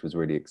round, which was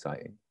really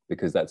exciting,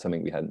 because that's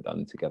something we hadn't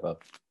done together,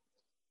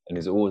 and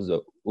is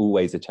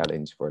always a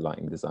challenge for a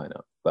lighting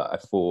designer. But I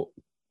thought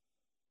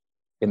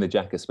in the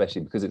Jack,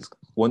 especially because it's,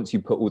 once you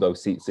put all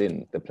those seats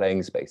in, the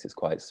playing space is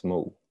quite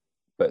small.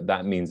 But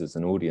that means as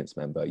an audience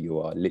member, you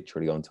are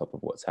literally on top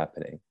of what's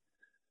happening.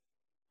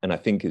 And I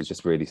think it's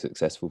just really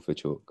successful for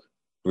Chalk.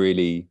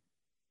 Really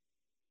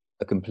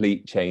a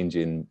complete change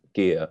in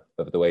gear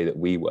of the way that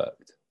we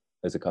worked.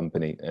 as a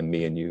company, and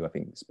me and you, I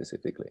think,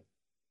 specifically.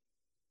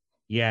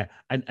 Yeah,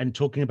 and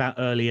talking about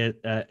earlier,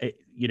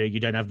 you know, you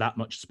don't have that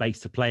much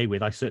space to play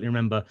with. I certainly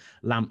remember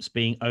lamps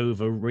being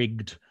over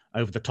rigged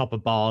over the top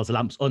of bars,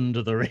 lamps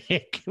under the rig.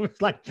 It was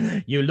like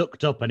you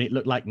looked up and it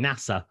looked like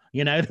NASA.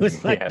 You know, there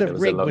was like There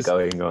was a lot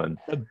going on.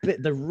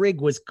 The rig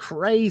was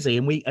crazy,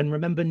 and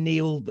remember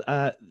Neil,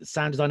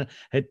 sound designer,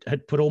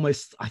 had put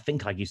almost, I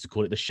think I used to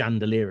call it the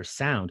chandelier of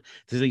sound.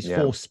 There's these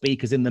four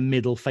speakers in the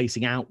middle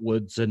facing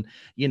outwards, and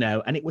you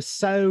know, and it was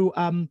so.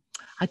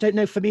 I don't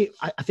know. For me,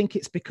 I think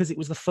it's because it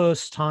was the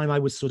first time I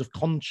was sort of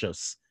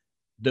conscious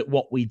that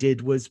what we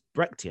did was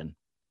Brechtian.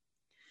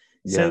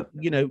 Yeah. So,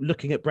 you know,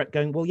 looking at Brett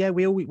going, well, yeah,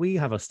 we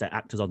have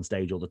actors on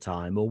stage all the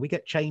time, or we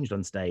get changed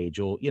on stage,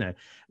 or, you know,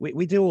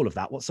 we do all of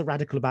that. What's so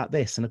radical about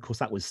this? And of course,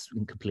 that was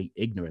in complete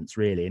ignorance,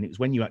 really. And it was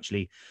when you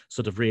actually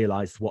sort of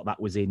realized what that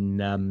was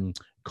in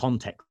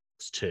context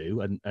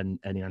to and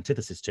in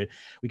antithesis to,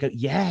 we go,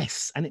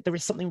 yes. And there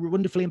is something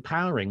wonderfully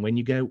empowering when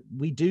you go,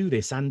 we do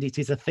this and it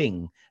is a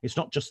thing. It's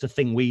not just a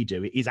thing we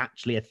do, it is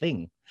actually a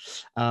thing.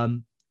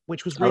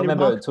 Which was really I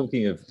remember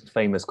talking of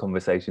famous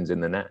conversations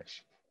in the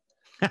Nash.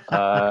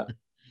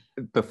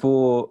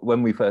 Before,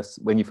 when you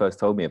first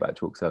told me about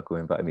Chalk Circle,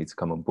 invited me to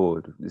come on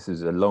board, this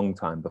is a long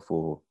time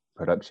before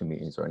production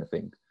meetings or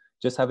anything,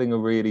 just having a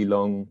really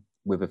long,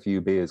 with a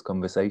few beers,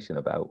 conversation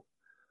about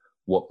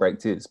what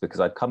Brecht is, because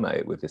I'd come at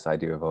it with this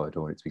idea of, oh, I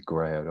don't want it to be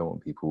grey, I don't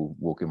want people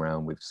walking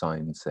around with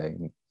signs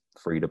saying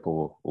free the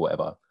poor or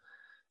whatever.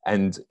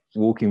 And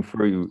walking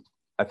through,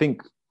 I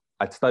think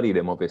I'd studied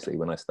him obviously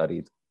when I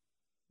studied,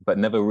 but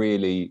never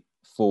really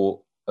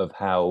thought of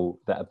how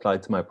that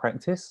applied to my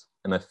practice.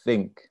 And I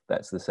think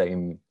that's the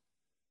same.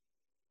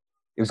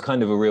 It was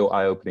kind of a real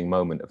eye-opening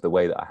moment of the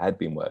way that I had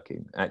been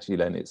working, actually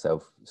lent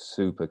itself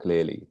super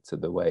clearly to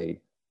the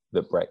way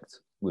that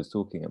Brecht was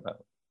talking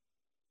about.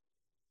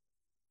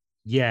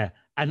 Yeah.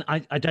 And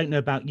I don't know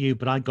about you,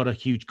 but I got a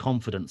huge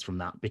confidence from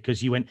that,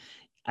 because you went,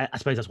 I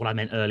suppose that's what I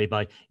meant earlier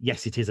by,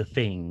 yes, it is a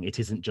thing. It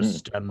isn't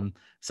just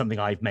something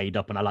I've made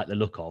up and I like the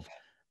look of.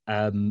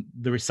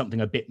 There is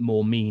something a bit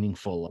more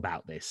meaningful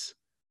about this.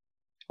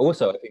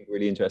 Also, I think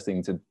really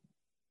interesting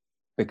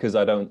because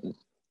I'd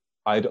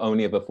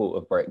only ever thought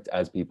of Brecht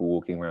as people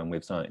walking around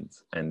with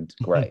signs and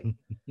grey.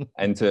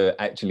 And to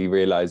actually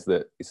realize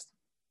that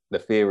the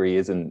theory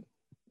isn't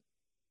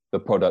the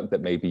product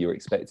that maybe you're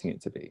expecting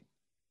it to be.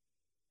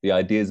 The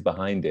ideas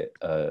behind it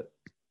are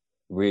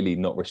really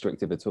not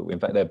restrictive at all. In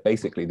fact, they're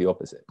basically the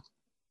opposite.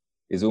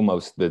 Is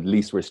almost the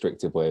least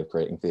restrictive way of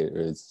creating theatre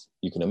as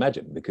you can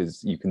imagine,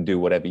 because you can do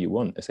whatever you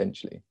want,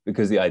 essentially,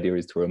 because the idea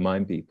is to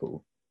remind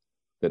people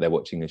that they're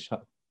watching a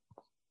show.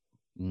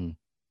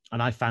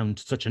 And I found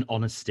such an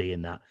honesty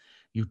in that.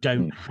 You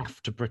don't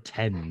have to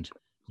pretend,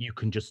 you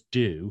can just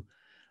do,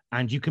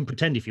 and you can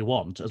pretend if you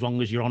want, as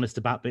long as you're honest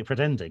about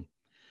pretending.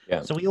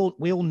 Yeah. So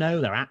we all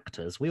know they're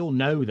actors. We all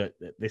know that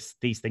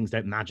these things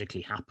don't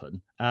magically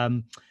happen.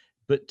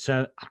 But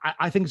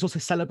I think it's also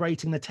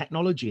celebrating the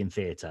technology in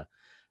theatre,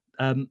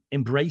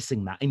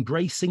 embracing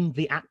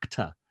the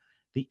actor.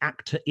 The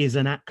actor is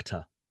an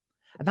actor.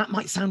 And that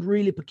might sound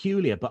really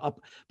peculiar, but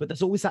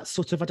there's always that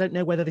sort of, I don't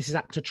know whether this is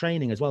actor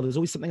training as well. There's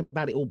always something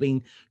about it all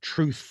being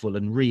truthful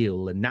and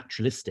real and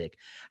naturalistic.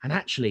 And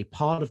actually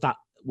part of that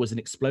was an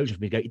explosion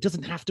for me to go, it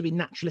doesn't have to be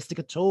naturalistic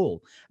at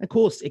all. And of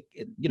course,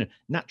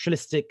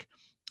 naturalistic,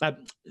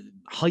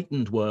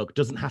 heightened work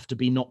doesn't have to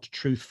be not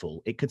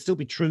truthful. It could still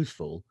be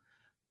truthful,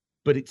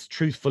 but it's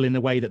truthful in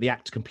the way that the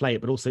actor can play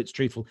it, but also it's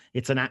truthful.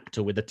 It's an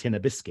actor with a tin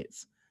of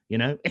biscuits. You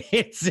know,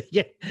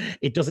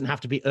 it doesn't have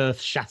to be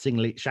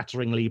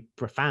earth-shatteringly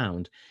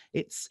profound.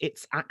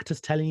 It's actors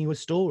telling you a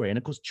story. And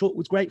of course, Chalk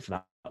was great for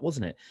that,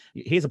 wasn't it?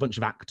 Here's a bunch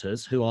of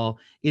actors who are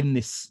in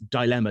this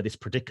dilemma, this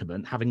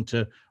predicament, having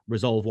to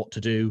resolve what to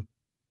do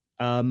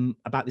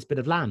about this bit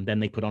of land. Then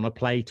they put on a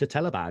play to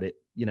tell about it,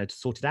 you know, to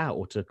sort it out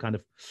or to kind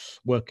of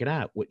work it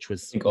out, which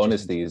was... I think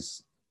honesty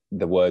is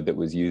the word that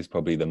was used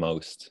probably the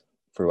most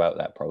throughout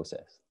that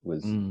process,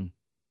 was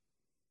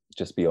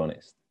just be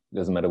honest. It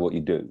doesn't matter what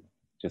you do.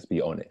 Just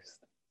be honest.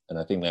 And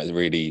I think that's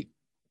really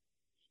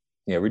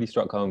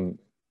struck home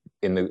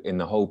in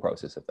the whole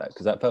process of that,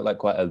 because that felt like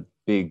quite a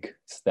big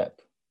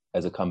step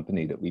as a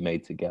company that we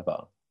made together.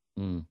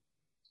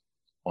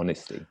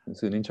 Honesty.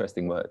 It's an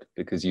interesting word,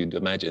 because you'd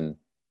imagine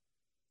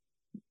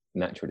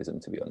naturalism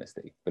to be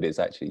honesty, but it's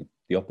actually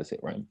the opposite,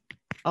 right?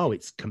 Oh,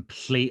 it's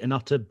complete and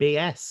utter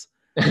BS.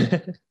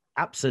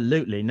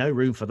 Absolutely no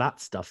room for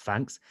that stuff,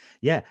 thanks.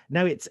 Yeah,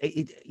 no, it's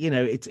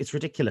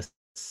ridiculous.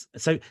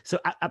 So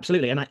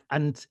absolutely,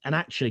 and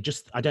actually,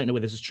 just, I don't know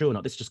whether this is true or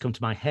not, this just come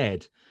to my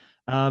head.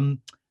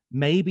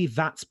 Maybe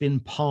that's been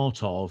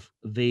part of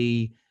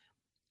the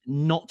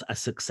not a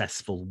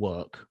successful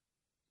work.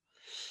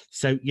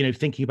 So, you know,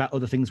 thinking about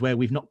other things where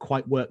we've not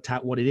quite worked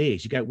out what it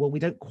is, you go, well, we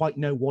don't quite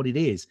know what it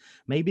is.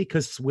 Maybe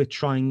because we're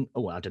trying,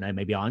 I don't know,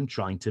 maybe I'm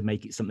trying to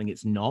make it something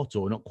it's not,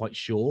 or not quite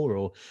sure,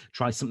 or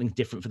try something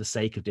different for the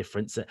sake of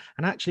difference.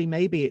 And actually,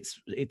 maybe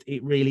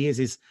it really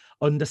is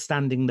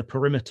understanding the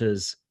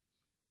perimeters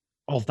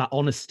of that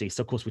honesty.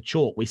 So of course with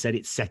Chalk, we said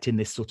it's set in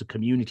this sort of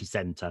community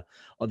centre,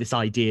 or this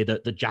idea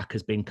that the Jack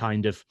has been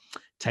kind of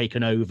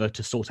taken over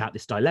to sort out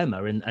this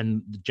dilemma,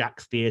 and the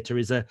Jack's Theatre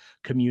is a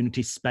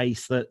community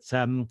space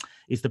that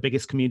is the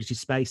biggest community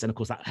space, and of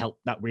course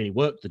that really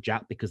worked the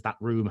Jack, because that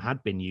room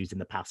had been used in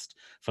the past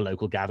for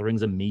local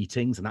gatherings and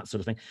meetings and that sort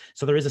of thing.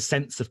 So there is a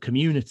sense of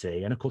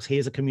community, and of course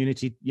here's a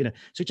community, so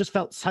it just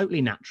felt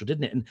totally natural,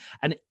 didn't it?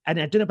 And I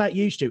don't know about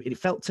you, Stu, it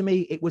felt to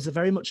me it was a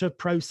very much a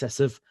process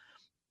of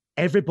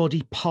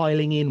everybody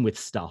piling in with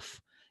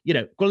stuff.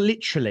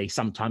 Literally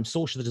sometimes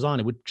Saoirse, the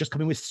designer, would just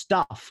come in with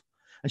stuff,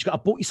 and she go, I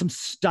bought you some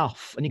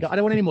stuff, and you go, I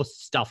don't want any more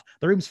stuff,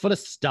 the room's full of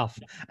stuff.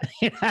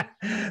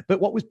 But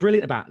what was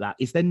brilliant about that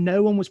is then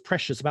no one was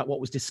precious about what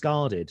was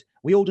discarded.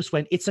 We all just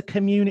went, it's a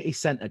community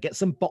centre, get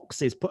some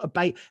boxes, put a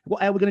bait,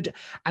 what are we going to do?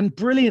 And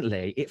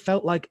brilliantly, it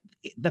felt like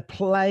the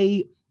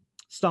play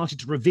started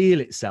to reveal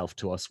itself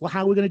to us. Well,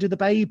 how are we going to do the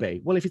baby?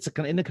 Well, if it's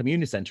in a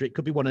community centre, it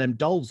could be one of them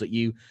dolls that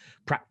you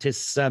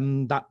practice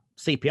that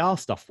CPR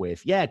stuff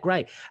with. Yeah,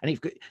 great. And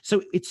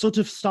so it sort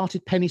of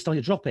pennies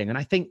started dropping. And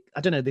I think,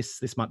 I don't know,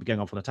 this might be going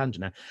off on a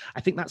tangent now.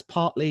 I think that's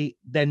partly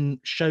then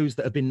shows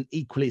that have been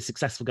equally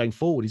successful going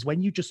forward is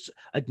when you just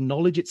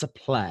acknowledge it's a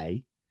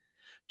play,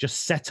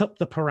 just set up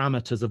the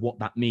parameters of what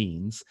that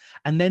means,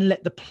 and then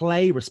let the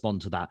play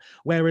respond to that.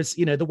 Whereas,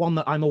 the one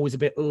that I'm always a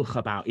bit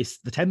about is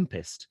The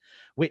Tempest,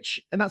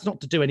 and that's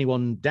not to do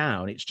anyone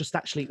down. It's just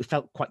actually, it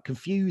felt quite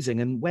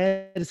confusing. And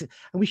and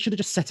we should have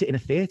just set it in a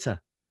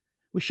theatre.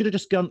 We should have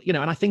just gone, and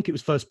I think it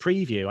was first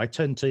preview. I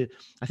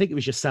think it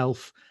was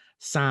yourself,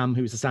 Sam,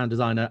 who was the sound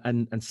designer,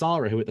 and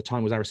Sarah, who at the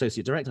time was our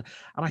associate director.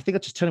 And I think I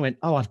just turned and went,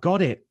 oh, I've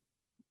got it.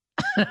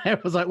 I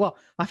was like, well,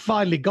 I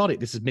finally got it.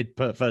 This is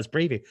first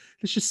preview.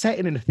 Let's just set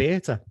it in a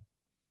theatre,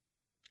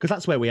 because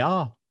that's where we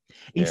are.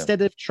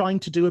 Instead of trying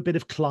to do a bit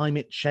of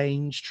climate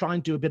change, try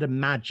and do a bit of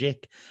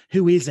magic.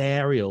 Who is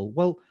Ariel?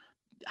 Well,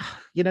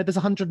 there's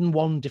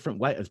 101 different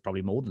ways. There's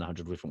probably more than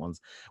 100 different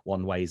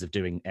ways of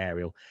doing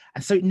Ariel.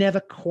 And so it never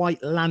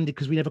quite landed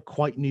because we never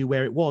quite knew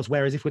where it was.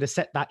 Whereas if we'd have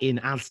set that in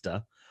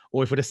Asda,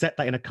 or if we'd have set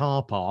that in a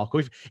car park,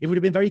 or if it would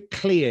have been very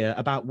clear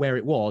about where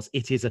it was,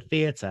 it is a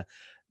theatre,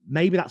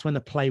 maybe that's when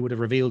the play would have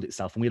revealed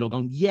itself and we'd all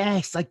gone,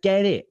 yes, I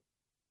get it,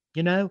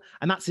 and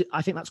that's it.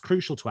 I think that's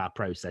crucial to our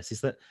process,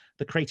 is that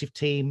the creative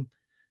team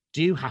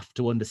do have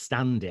to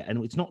understand it.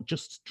 And it's not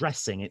just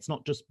dressing, it's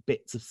not just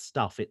bits of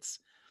stuff, it's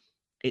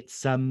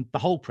the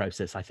whole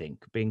process, I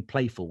think, being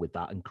playful with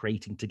that and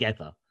creating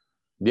together.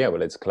 Yeah,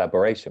 well, it's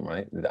collaboration,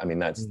 right? I mean,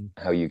 that's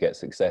how you get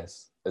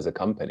success as a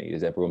company,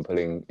 is everyone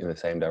pulling in the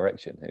same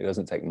direction. It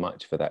doesn't take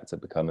much for that to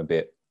become a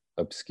bit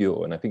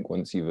obscure. And I think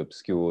once you've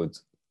obscured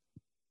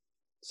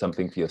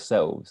something for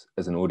yourselves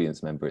as an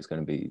audience member, it's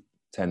going to be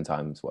 10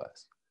 times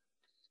worse.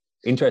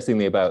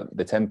 Interestingly, about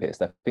The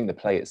Tempest, I think the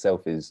play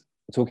itself is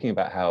talking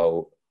about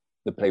how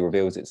the play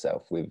reveals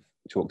itself with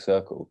Chalk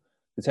Circle.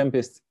 The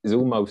Tempest is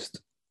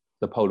almost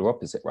the polar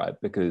opposite, right?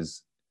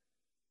 Because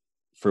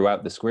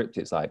throughout the script,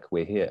 it's like,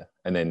 we're here.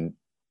 And then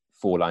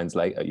 4 lines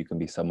later, you can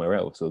be somewhere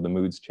else, or the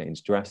moods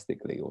change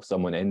drastically, or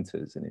someone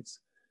enters and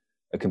it's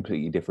a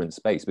completely different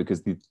space,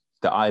 because the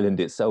island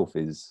itself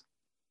is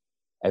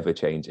ever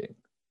changing.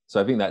 So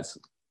I think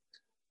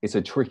it's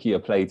a trickier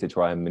play to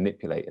try and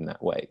manipulate in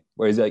that way.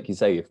 Whereas, like you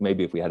say, if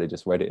we had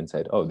just read it and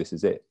said, oh, this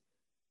is it,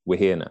 we're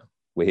here now,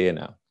 we're here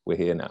now, we're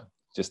here now,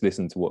 just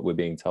listen to what we're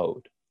being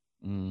told.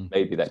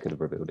 Maybe that could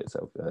have revealed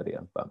itself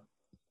earlier, but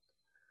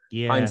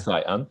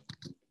hindsight,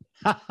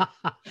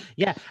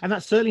 Yeah, and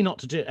that's certainly not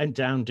to do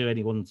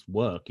anyone's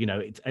work.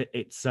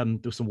 It's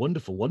there's some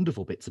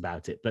wonderful bits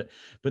about it, but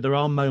there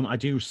are moments. I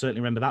do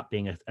certainly remember that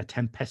being a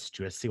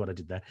tempestuous, see what I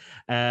did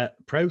there,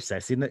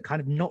 process, in that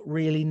kind of not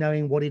really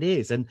knowing what it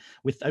is. And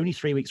with only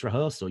 3 weeks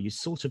rehearsal, you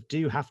sort of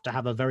do have to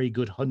have a very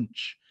good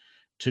hunch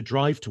to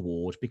drive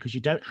toward, because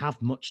you don't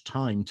have much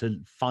time to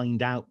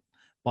find out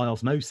by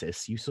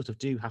osmosis. You sort of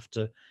do have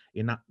to,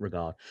 in that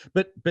regard.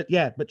 But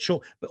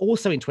sure. But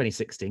also in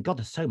 2016, God,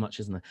 there's so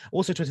much, isn't there?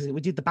 Also 2016, we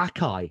did the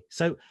Bacchae.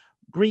 So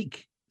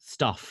Greek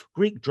stuff,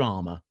 Greek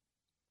drama.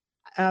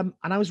 And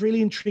I was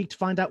really intrigued to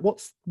find out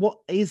what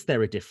is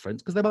there a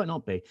difference? Because there might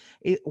not be.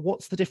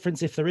 What's the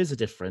difference, if there is a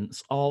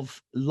difference,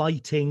 of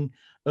lighting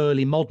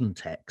early modern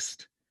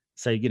text?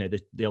 So,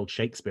 the old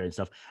Shakespeare and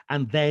stuff,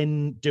 and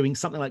then doing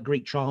something like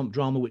Greek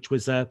drama, which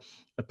was a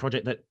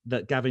project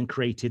that Gavin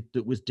created,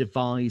 that was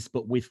devised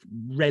but with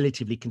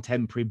relatively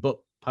contemporary but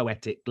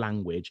poetic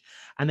language,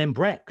 and then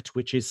Brecht,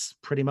 which is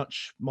pretty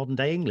much modern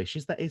day English.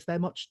 Is there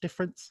much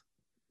difference?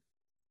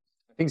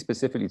 I think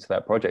specifically to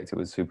that project, it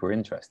was super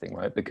interesting,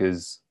 right?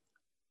 Because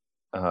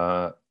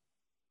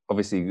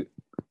obviously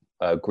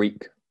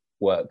Greek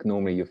work,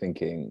 normally you're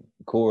thinking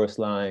chorus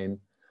line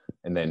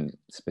and then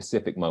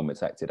specific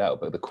moments acted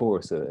out, but the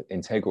chorus are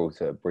integral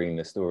to bringing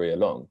the story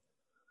along.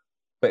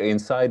 But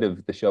inside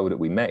of the show that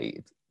we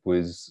made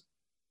was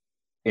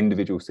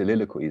individual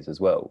soliloquies as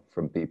well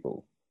from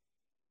people.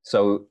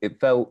 So it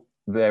felt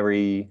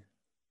very,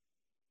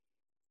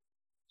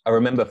 I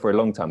remember for a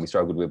long time we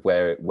struggled with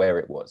where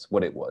it was,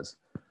 what it was.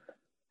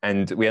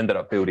 And we ended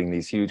up building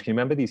these huge, can you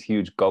remember these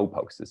huge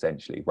goalposts,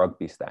 essentially,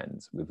 rugby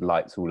stands with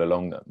lights all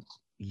along them?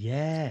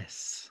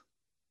 Yes.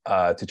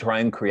 To try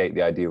and create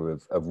the idea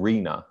of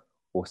arena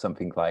or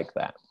something like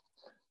that.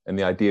 And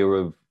the idea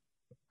of,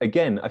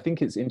 again, I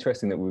think it's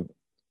interesting that we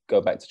go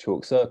back to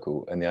Chalk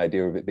Circle and the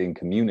idea of it being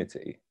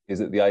community, is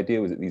that the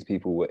idea was that these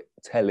people were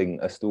telling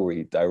a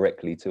story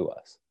directly to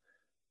us,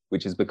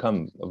 which has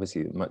become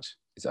obviously much,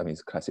 I mean,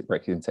 it's a classic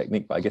Brechian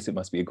technique, but I guess it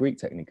must be a Greek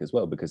technique as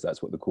well, because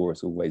that's what the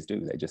chorus always do.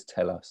 They just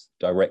tell us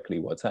directly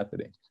what's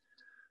happening.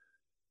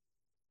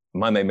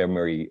 My main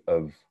memory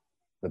of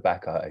the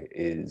Bacchae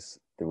is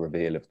the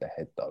reveal of the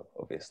head, though,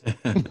 obviously.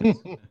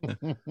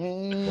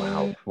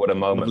 Wow, what a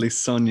moment. Lovely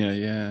Sonia,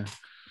 yeah.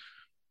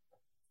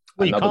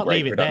 Well, you Another can't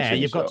great leave it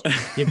there. production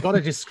You've got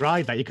to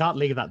describe that. You can't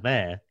leave that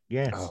there.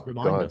 Yes, Oh,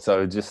 remind God. us.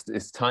 So just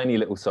this tiny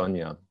little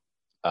Sonia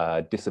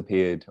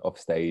disappeared off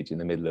stage in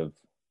the middle of,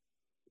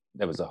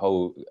 there was a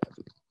whole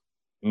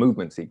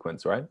movement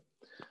sequence, right?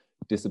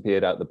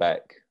 Disappeared out the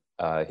back,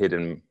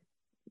 hidden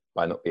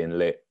by not being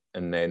lit.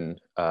 And then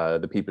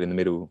the people in the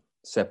middle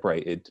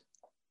separated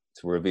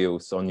to reveal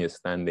Sonia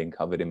standing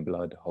covered in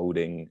blood,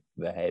 holding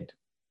the head,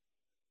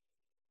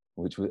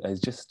 which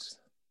is just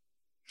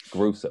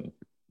gruesome.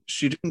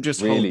 She didn't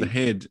just Really? hold the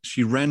head,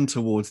 she ran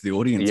towards the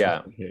audience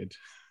Yeah. with the head.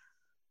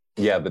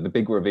 Yeah, but the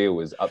big reveal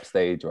was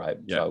upstage, right?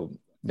 Yeah. So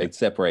they'd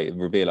separated,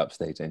 reveal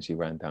upstage, and she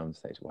ran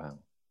downstage. Wow.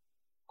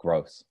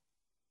 Gross.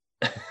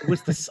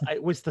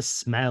 It was the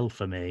smell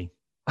for me.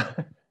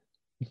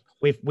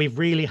 We've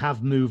really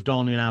have moved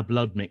on in our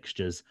blood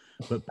mixtures,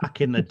 but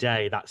back in the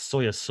day, that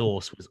soya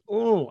sauce was,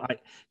 do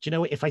you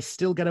know what? If I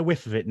still get a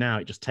whiff of it now,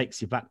 it just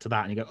takes you back to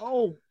that, and you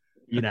go,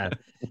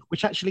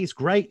 which actually is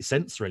great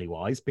sensorily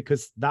wise,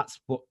 because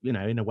that's what,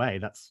 in a way,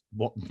 that's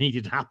what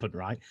needed to happen,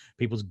 right?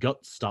 People's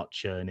guts start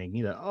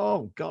churning,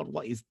 oh God,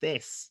 what is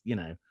this?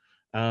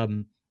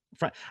 And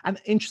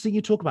interesting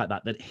you talk about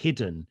that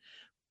hidden,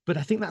 but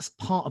I think that's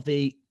part of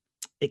the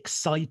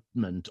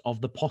excitement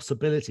of the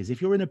possibilities.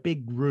 If you're in a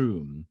big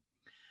room,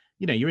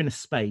 you're in a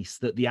space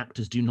that the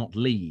actors do not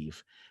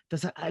leave.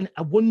 There's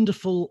a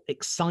wonderful,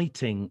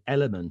 exciting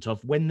element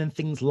of when then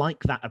things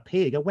like that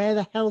appear. You go, where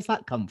the hell's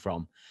that come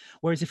from?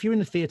 Whereas if you're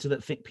in a theatre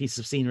that pieces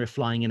of scenery are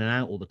flying in and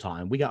out all the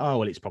time, we go, oh,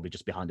 well, it's probably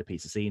just behind a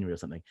piece of scenery or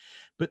something.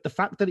 But the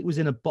fact that it was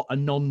in a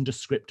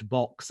nondescript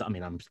box, I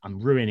mean, I'm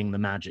ruining the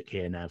magic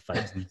here now,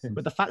 folks.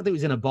 But the fact that it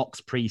was in a box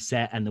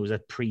preset and there was a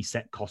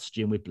preset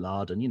costume with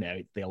blood and,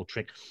 the old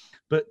trick.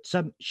 But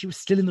she was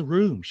still in the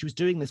room. She was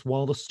doing this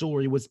while the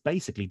story was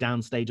basically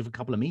downstage of a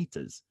couple of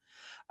meters.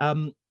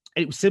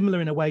 It was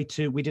similar in a way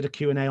to, we did a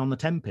Q&A on The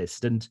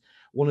Tempest, and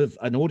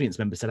an audience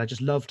member said, I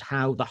just loved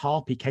how the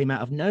harpy came out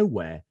of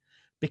nowhere,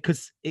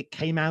 because it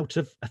came out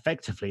of,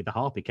 effectively, the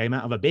harpy came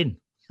out of a bin.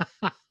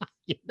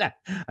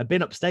 A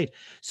bin upstage.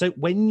 So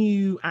when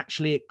you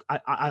actually,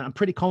 I'm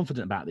pretty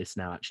confident about this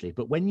now, actually,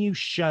 but when you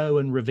show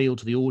and reveal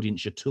to the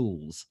audience your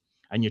tools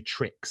and your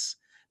tricks,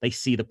 they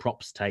see the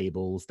props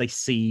tables, they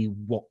see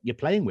what you're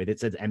playing with,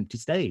 it's an empty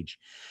stage,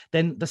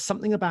 then there's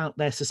something about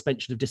their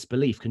suspension of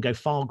disbelief can go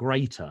far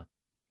greater.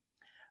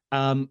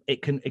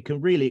 It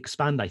can really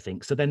expand, I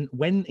think. So then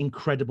when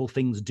incredible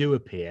things do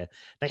appear,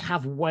 they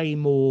have way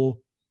more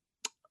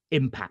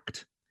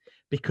impact,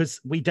 because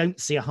we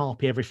don't see a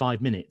harpy every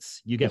 5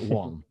 minutes. You get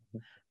one.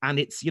 And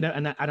it's,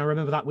 and I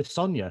remember that with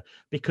Sonia,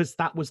 because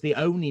that was the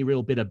only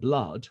real bit of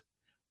blood,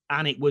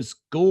 and it was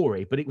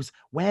gory, but it was,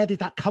 where did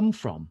that come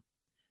from?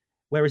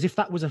 Whereas if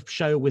that was a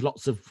show with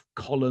lots of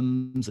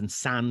columns and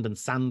sand and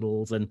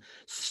sandals and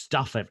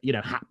stuff,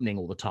 happening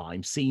all the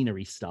time,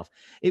 scenery stuff,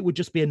 it would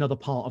just be another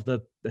part of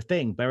the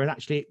thing. But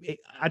actually,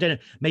 I don't know,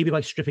 maybe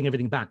by stripping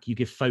everything back, you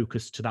give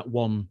focus to that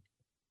one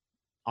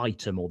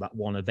item or that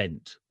one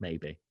event,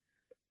 maybe,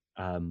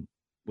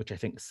 which I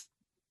think's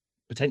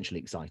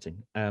potentially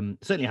exciting.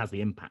 Certainly has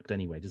the impact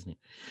anyway, doesn't it?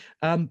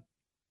 And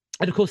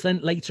of course, then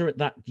later at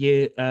that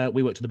year,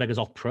 we worked at the Beggars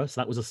Opera. So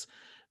that was a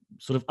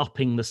sort of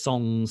upping the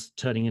songs,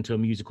 turning into a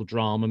musical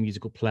drama,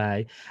 musical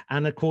play.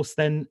 And of course,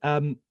 then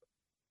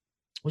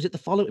was it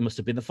it must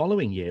have been the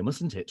following year,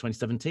 mustn't it?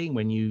 2017,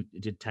 when you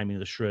did Taming of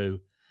the Shrew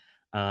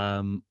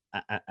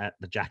at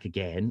the Jack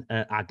again,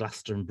 our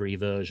Glastonbury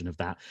version of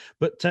that.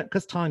 But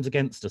because time's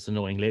against us,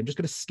 annoyingly, I'm just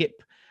going to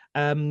skip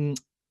to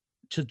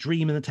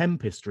Dream and the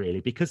Tempest,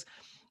 really, because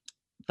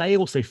they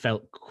also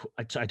felt,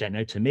 I don't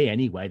know, to me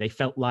anyway, they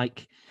felt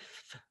like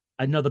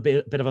another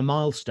bit of a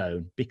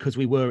milestone, because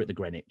we were at the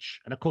Greenwich.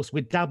 And of course,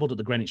 we'd dabbled at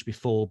the Greenwich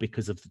before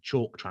because of the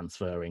Chalk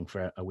transferring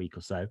for a week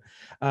or so.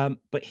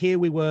 But here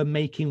we were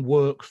making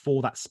work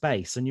for that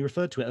space. And you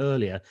referred to it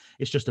earlier,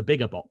 it's just a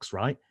bigger box,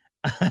 right?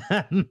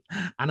 And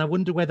I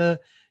wonder whether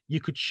you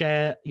could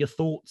share your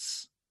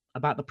thoughts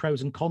about the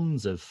pros and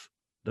cons of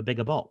the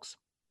bigger box.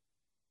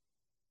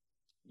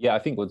 Yeah, I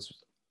think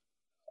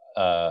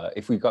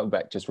if we go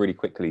back just really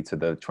quickly to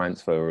the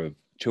transfer of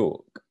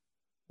Chalk,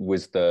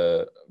 was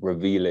the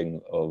revealing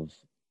of,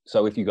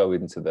 so if you go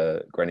into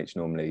the Greenwich,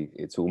 normally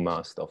it's all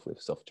masked off with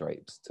soft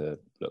drapes to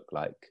look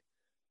like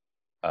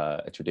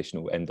a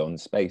traditional end-on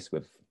space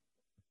with,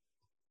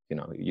 you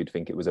know, you'd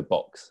think it was a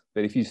box.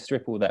 But if you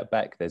strip all that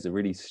back, there's a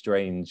really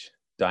strange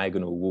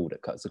diagonal wall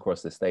that cuts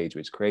across the stage,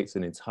 which creates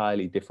an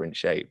entirely different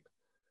shape.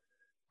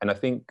 And I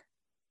think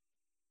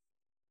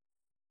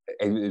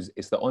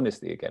it's the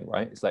honesty again,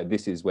 right? It's like,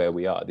 this is where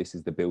we are. This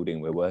is the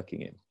building we're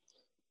working in.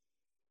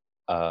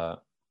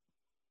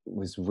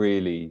 Was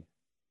really,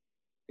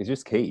 it's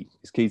just key.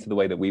 It's key to the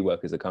way that we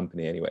work as a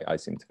company anyway, I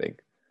seem to think.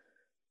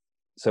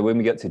 So when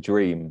we get to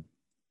Dream,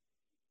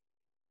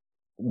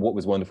 what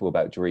was wonderful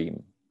about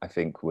Dream, I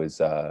think, was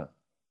the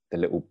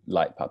little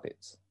light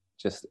puppets.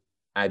 Just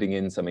adding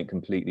in something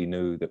completely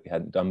new that we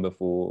hadn't done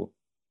before,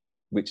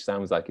 which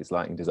sounds like it's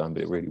lighting design,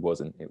 but it really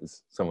wasn't. It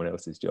was someone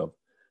else's job.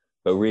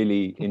 But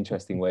really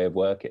interesting way of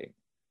working,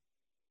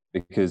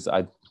 because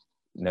I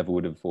never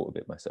would have thought of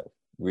it myself.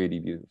 Really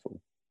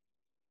beautiful.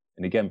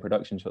 And again,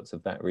 production shots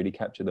of that really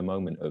capture the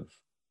moment of,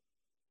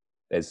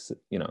 there's,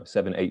 you know,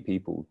 7, 8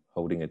 people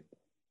holding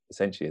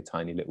essentially a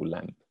tiny little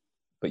lamp,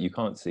 but you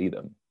can't see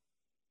them,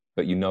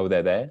 but you know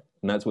they're there.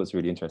 And that's what's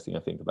really interesting, I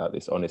think, about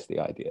this honesty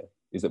idea,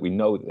 is that we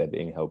know that they're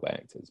being held by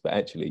actors, but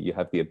actually you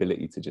have the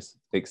ability to just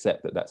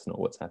accept that that's not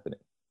what's happening.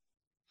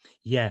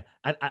 Yeah,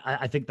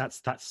 I think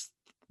that's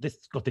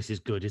this is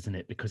good, isn't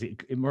it? Because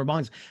it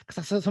reminds, because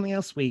that's something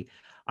else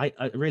I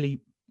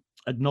really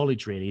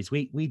acknowledge, really, is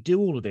we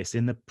do all of this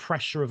in the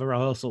pressure of a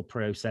rehearsal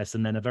process,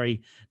 and then a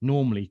very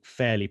normally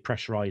fairly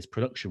pressurized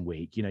production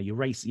week. You know,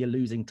 you're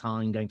losing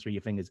time going through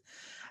your fingers,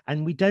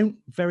 and we don't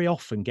very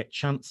often get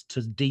chance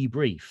to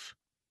debrief.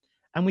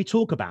 And we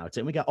talk about it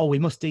and we go, oh, we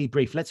must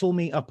debrief. Let's all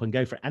meet up and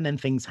go for it. And then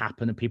things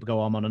happen and people go,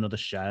 oh, I'm on another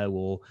show,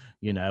 or,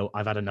 you know,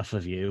 I've had enough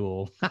of you,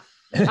 or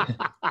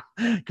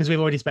because we've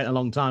already spent a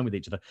long time with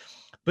each other.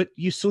 But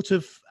you sort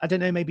of, I don't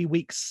know, maybe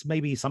weeks,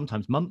 maybe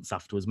sometimes months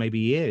afterwards, maybe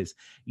years,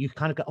 you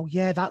kind of go, oh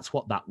yeah, that's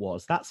what that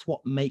was. That's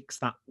what makes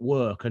that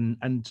work.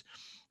 And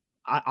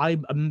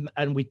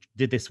and we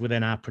did this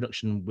within our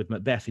production with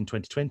Macbeth in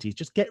 2020, is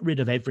just get rid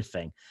of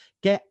everything.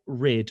 Get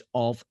rid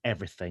of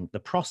everything.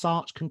 The pros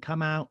arch can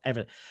come out,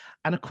 everything.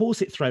 And of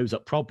course it throws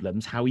up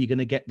problems. How are you going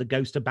to get the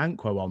Ghost of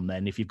Banquo on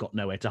then if you've got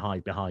nowhere to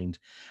hide behind?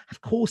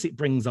 Of course it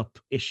brings up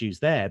issues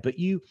there, but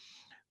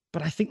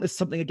I think there's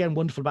something, again,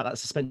 wonderful about that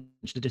suspension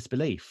of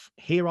disbelief.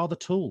 Here are the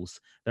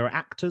tools. There are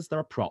actors, there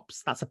are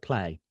props. That's a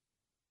play.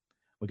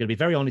 We're going to be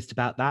very honest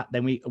about that.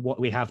 Then what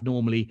we have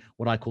normally,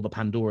 what I call the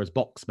Pandora's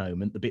box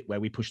moment, the bit where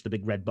we push the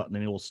big red button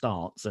and it all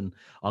starts, and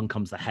on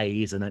comes the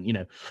haze, and then, you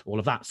know, all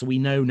of that. So we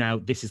know now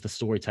this is the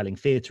storytelling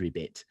theatre-y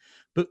bit,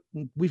 but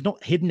we've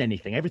not hidden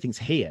anything. Everything's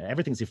here.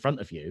 Everything's in front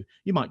of you.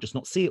 You might just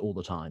not see it all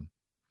the time.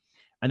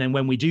 And then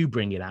when we do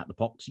bring it out the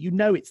box, you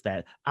know it's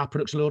there. Our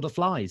production Lord of the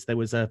Flies,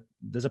 there's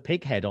a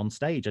pig head on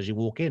stage as you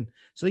walk in.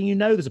 So then you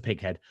know there's a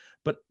pig head.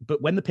 But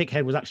when the pig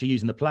head was actually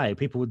using the play,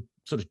 people would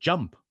sort of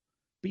jump.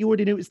 But you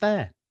already knew it was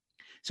there.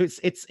 So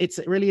it's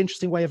a really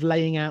interesting way of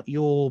laying out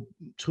your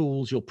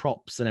tools, your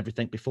props and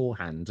everything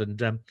beforehand. And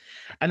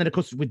then of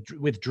course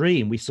with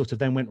Dream, we sort of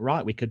then went,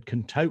 right, we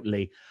can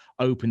totally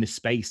open this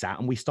space out,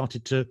 and we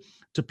started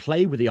to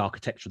play with the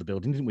architecture of the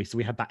building, didn't we? So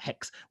we had that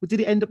hex. Well,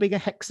 did it end up being a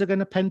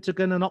hexagon, a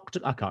pentagon, an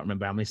octagon? I can't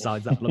remember how many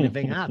sides that blooming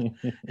thing had.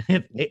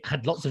 It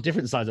had lots of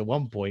different sides at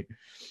one point.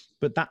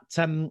 But that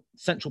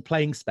central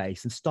playing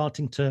space, and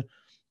starting to,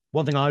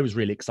 one thing I was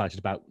really excited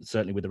about,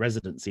 certainly with the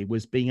residency,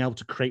 was being able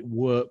to create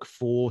work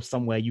for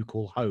somewhere you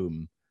call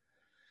home,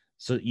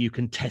 so that you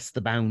can test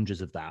the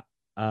boundaries of that.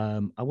 I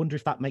wonder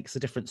if that makes a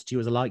difference to you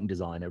as a lighting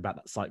designer about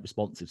that site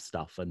responsive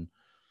stuff, and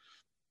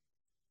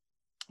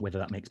whether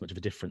that makes much of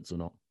a difference or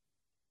not.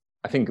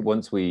 I think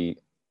once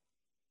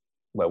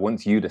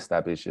you'd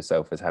established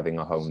yourself as having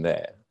a home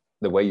there,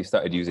 the way you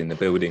started using the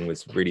building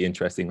was really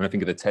interesting. When I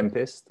think of The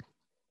Tempest,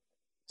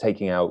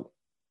 taking out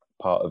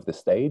part of the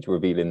stage,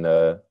 revealing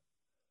the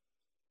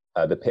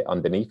pit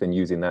underneath and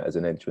using that as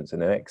an entrance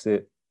and an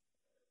exit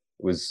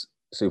was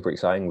super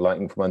exciting.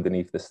 Lighting from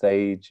underneath the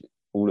stage,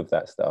 all of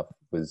that stuff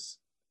was,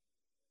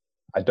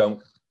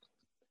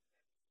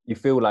 you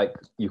feel like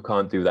you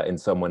can't do that in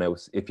someone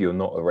else if you're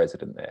not a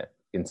resident there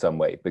in some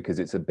way, because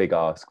it's a big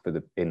ask for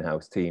the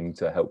in-house team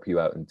to help you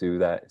out and do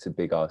that. It's a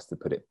big ask to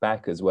put it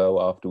back as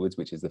well afterwards,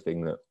 which is the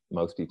thing that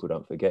most people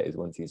don't forget, is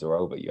once these are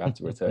over, you have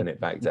to return it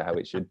back to how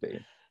it should be.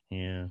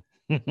 Yeah.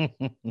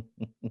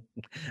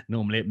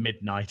 Normally at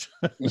midnight.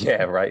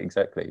 Yeah, right,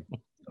 exactly.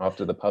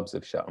 After the pubs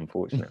have shut,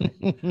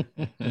 unfortunately.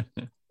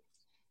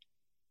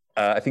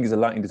 I think as a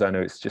lighting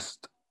designer, it's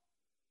just,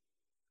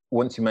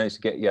 once you manage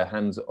to get your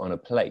hands on a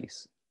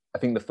place, I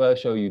think the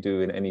first show you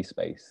do in any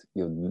space,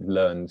 you'll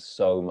learn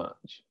so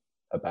much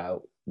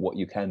about what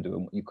you can do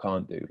and what you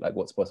can't do, like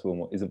what's possible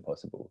and what isn't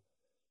possible.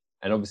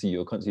 And obviously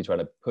you're constantly trying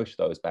to push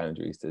those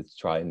boundaries to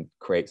try and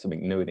create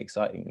something new and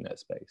exciting in that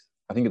space.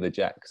 I think of the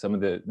Jack, some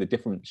of the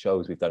different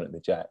shows we've done at the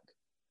Jack.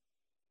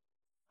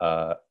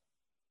 I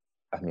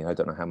mean, I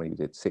don't know how many we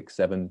did, 6,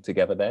 7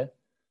 together there.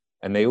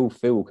 And they all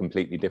feel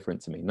completely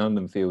different to me. None of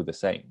them feel the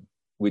same,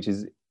 which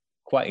is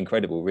quite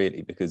incredible,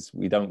 really, because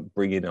we don't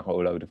bring in a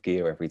whole load of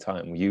gear every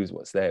time. We use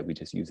what's there, we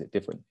just use it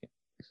differently.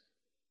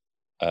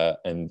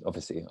 And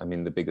obviously, I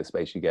mean, the bigger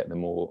space you get, the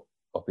more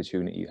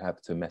opportunity you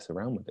have to mess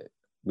around with it.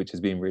 which has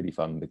been really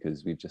fun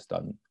because we've just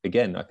done,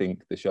 again, I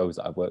think the shows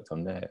that I've worked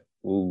on there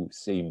all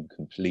seem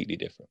completely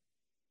different,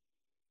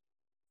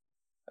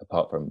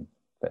 apart from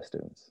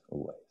festoons,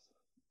 always.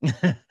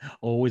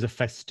 Always a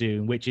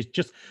festoon, which is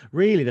just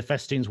really the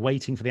festoons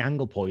waiting for the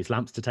Anglepoise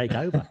lamps to take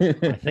over.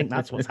 I think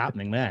that's what's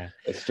happening there.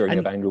 A string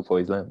of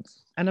Anglepoise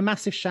lamps. And a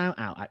massive shout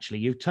out, actually.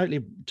 You're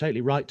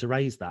totally right to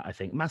raise that, I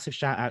think. Massive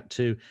shout out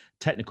to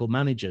technical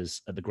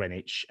managers at the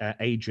Greenwich,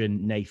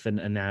 Adrian, Nathan,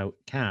 and now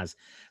Kaz,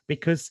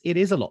 because it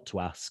is a lot to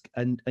ask.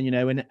 And you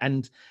know,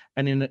 and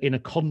in a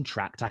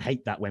contract, I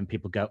hate that when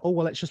people go, oh,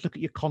 well, let's just look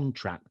at your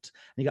contract.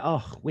 And you go,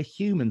 oh, we're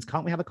humans.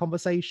 Can't we have a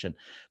conversation?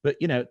 But,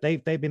 you know,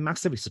 they've been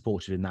massively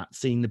supportive in that,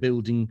 seeing the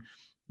building,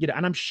 you know,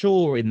 and I'm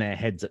sure in their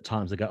heads at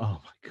times they go, oh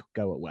my God,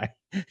 go away.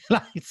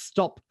 Like,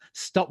 stop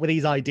with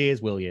these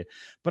ideas, will you?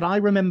 But I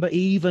remember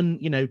even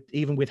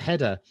with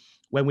Header,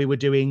 when we were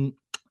doing,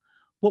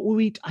 what were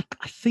we, I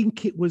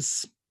think it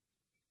was,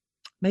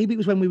 maybe it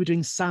was when we were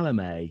doing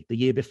Salome the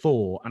year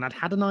before, and I'd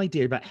had an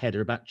idea about Header,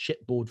 about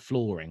chipboard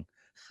flooring.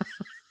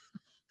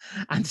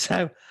 And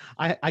so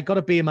I got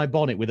a bee in my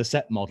bonnet with a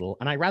set model,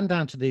 and I ran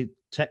down to the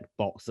tech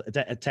box,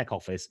 a tech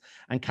office,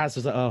 and Kaz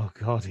was like, oh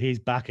God, he's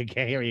back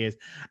again. Here he is.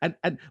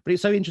 But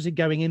it's so interesting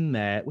going in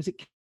there. Was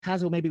it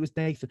Kaz or maybe it was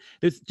Nathan?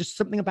 There's just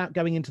something about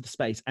going into the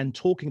space and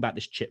talking about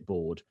this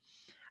chipboard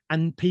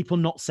and people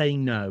not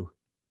saying no.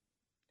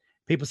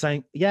 People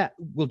saying, yeah,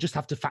 we'll just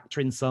have to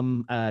factor in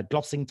some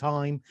glossing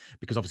time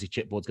because obviously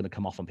chipboard's going to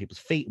come off on people's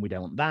feet and we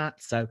don't want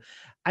that. So,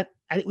 and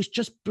it was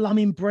just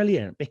blooming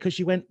brilliant because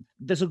you went,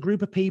 there's a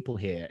group of people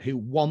here who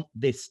want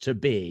this to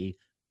be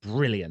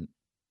brilliant.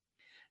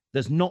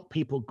 There's not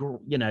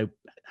people, you know,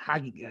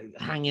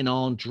 hanging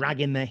on,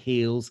 dragging their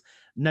heels,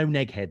 no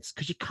neckheads,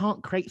 because you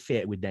can't create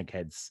theatre with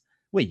neckheads.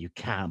 Well, you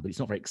can, but it's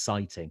not very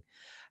exciting.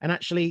 And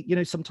actually, you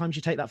know, sometimes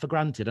you take that for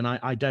granted. And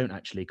I don't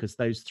actually, because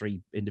those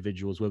three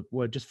individuals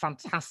were just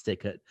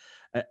fantastic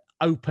at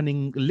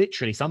opening,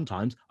 literally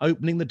sometimes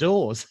opening the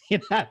doors. You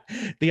know,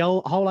 the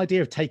whole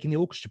idea of taking the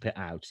orchestra pit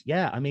out.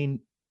 Yeah, I mean,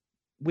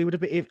 we would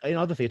have been in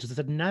other theatres that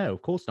said, no,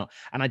 of course not.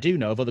 And I do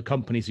know of other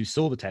companies who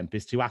saw The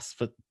Tempest who asked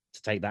to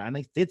take that, and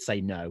they did say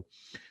no.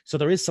 So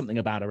there is something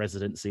about a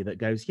residency that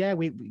goes, yeah,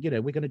 we're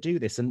going to do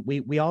this, and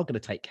we are going to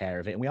take care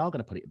of it, and we are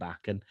going to put it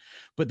back.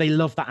 But they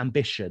love that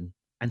ambition.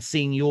 And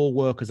seeing your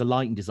work as a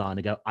lighting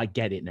designer go, I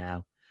get it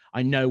now.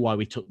 I know why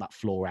we took that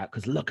floor out,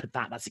 because look at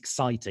that. That's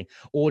exciting.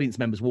 Audience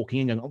members walking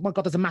in going, oh my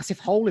God, there's a massive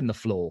hole in the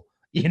floor.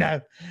 You know,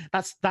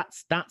 that's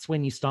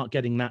when you start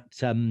getting that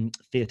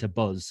theatre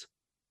buzz.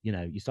 You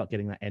know, you start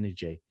getting that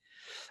energy.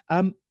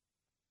 And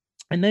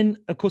then,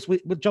 of course,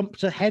 we'll jump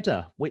to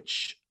Header,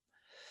 which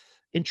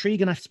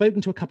intriguing. I've spoken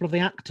to a couple of the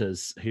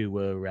actors who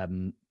were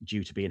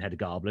due to be in Hedda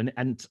Gabler,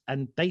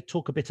 and they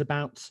talk a bit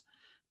about,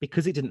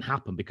 because it didn't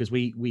happen, because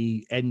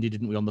we ended,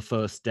 didn't we, on the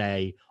first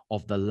day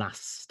of the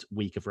last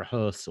week of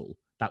rehearsal.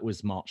 That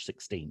was March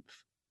 16th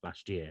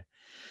last year.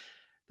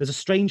 There's a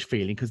strange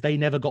feeling because they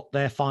never got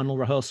their final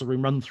rehearsal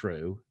room run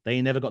through.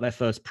 They never got their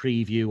first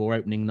preview or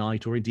opening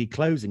night or indeed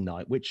closing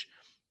night, which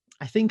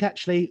I think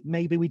actually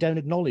maybe we don't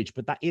acknowledge,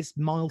 but that is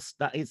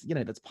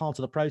that's part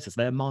of the process.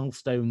 They're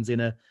milestones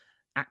in a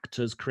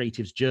actor's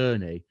creative's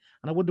journey.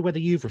 And I wonder whether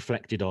you've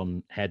reflected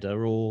on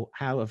Header, or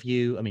how have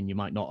you, I mean, you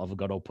might not have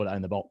got all put it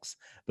in the box,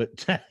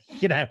 but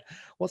you know,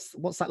 what's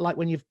that like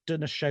when you've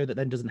done a show that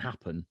then doesn't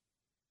happen?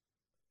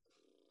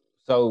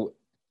 So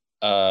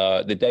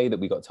the day that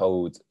we got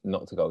told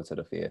not to go to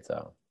the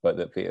theatre, but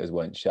that theatres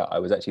weren't shut, I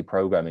was actually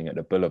programming at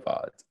the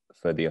Boulevard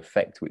for the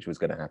effect which was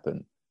going to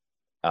happen.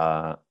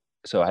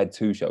 So I had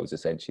two shows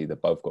essentially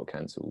that both got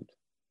cancelled.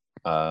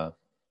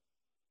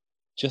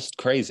 Just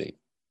crazy.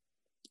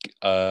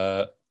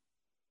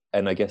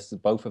 And I guess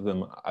both of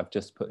them I've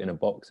just put in a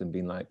box and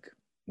been like,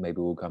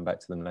 maybe we'll come back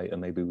to them later,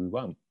 maybe we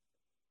won't.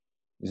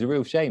 It's a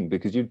real shame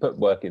because you'd put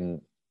work in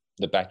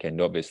the back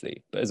end,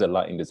 obviously, but as a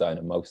lighting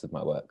designer, most of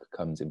my work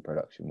comes in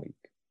production week.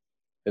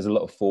 There's a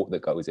lot of thought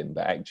that goes in,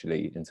 but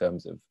actually in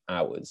terms of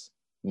hours,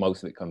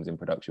 most of it comes in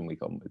production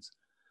week onwards.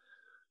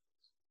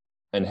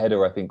 And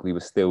Header, I think we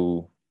were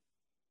still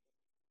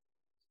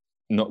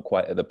not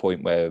quite at the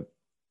point where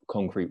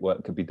concrete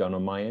work could be done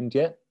on my end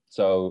yet.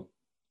 So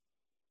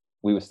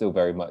we were still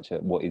very much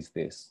at, what is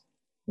this?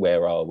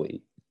 Where are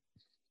we?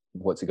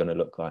 What's it going to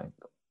look like?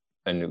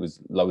 And it was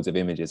loads of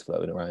images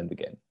floating around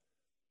again,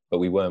 but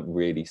we weren't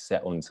really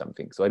set on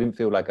something. So I didn't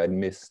feel like I'd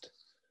missed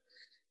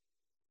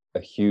a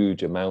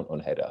huge amount on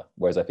Header.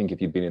 Whereas I think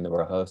if you'd been in the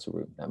rehearsal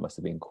room, that must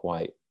have been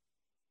quite,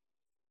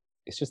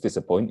 it's just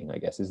disappointing, I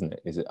guess, isn't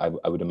it? I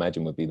would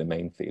imagine would be the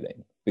main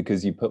feeling,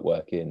 because you put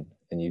work in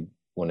and you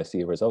want to see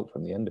a result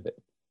from the end of it.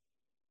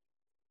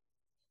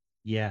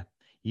 Yeah,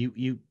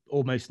 you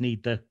almost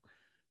need the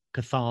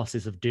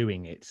catharsis of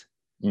doing it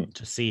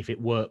to see if it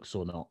works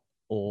or not.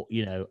 Or,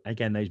 you know,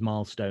 again, those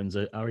milestones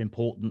are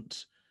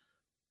important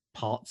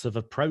parts of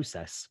a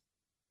process.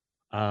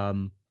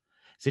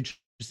 It's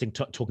interesting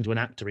talking to an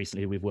actor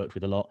recently who we've worked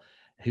with a lot,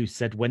 who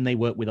said when they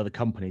work with other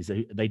companies,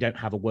 they don't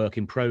have a work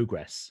in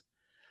progress.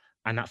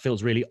 And that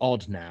feels really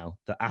odd now,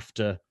 that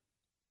after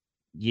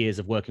years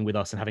of working with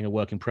us and having a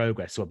work in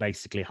progress. So we're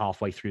basically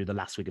halfway through the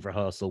last week of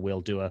rehearsal,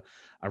 we'll do a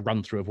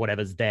run through of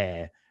whatever's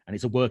there. And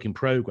it's a work in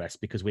progress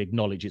because we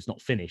acknowledge it's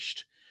not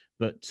finished,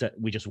 but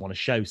we just want to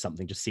show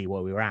something, just see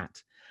where we were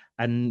at.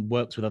 And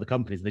works with other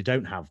companies, they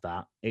don't have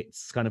that.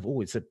 It's kind of,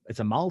 it's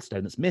a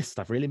milestone that's missed.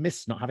 I've really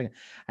missed not having it.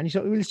 And you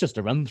thought, well, it's just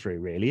a run through,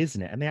 really,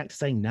 isn't it? And the actor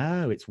saying,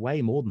 no, it's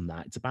way more than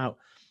that. It's about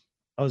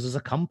us as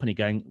a company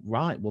going,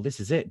 right, well, this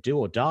is it, do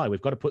or die.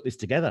 We've got to put this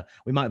together.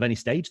 We might have only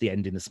staged the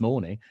ending this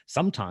morning.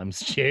 Sometimes,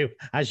 Stu,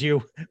 as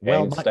you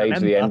well might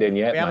remember, the ending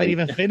yet, we haven't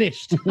even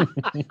finished.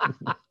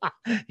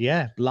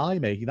 Yeah,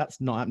 blimey,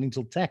 that's not happening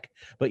till tech.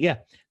 But yeah,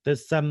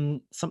 there's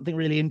something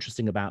really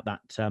interesting about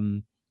that,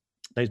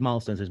 those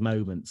milestones, those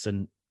moments,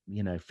 and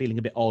feeling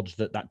a bit odd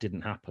that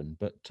didn't happen.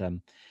 But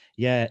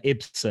yeah,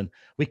 Ibsen.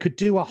 We could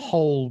do a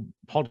whole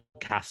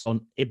podcast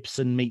on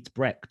Ibsen meets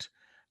Brecht.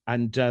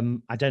 And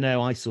I don't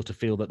know, I sort of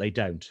feel that they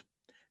don't.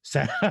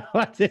 So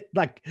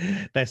like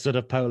they're sort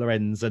of polar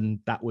ends, and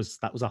that was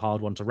a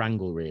hard one to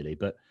wrangle, really.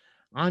 But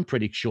I'm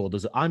pretty sure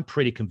I'm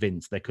pretty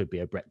convinced there could be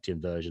a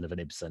Brechtian version of an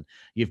Ibsen.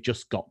 You've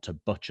just got to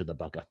butcher the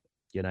bugger,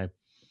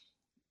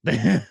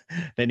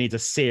 There needs a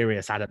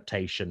serious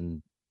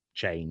adaptation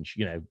change,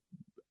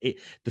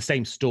 the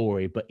same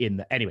story, but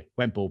anyway,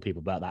 won't bore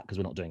people about that because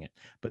we're not doing it.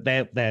 But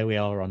there we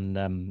are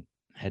on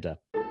Header.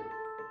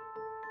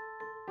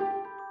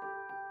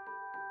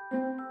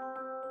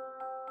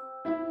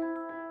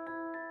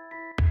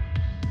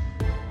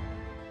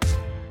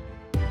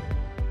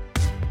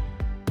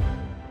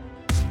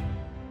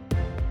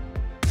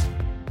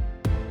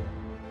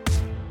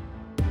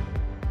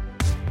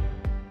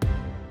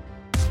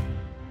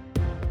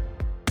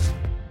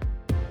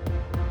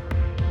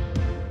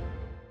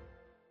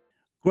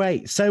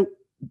 Great. So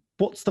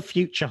what's the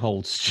future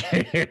hold,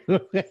 Stu?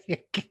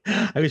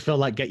 I always feel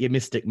like get your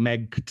Mystic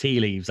Meg tea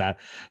leaves out.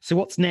 So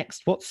what's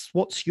next?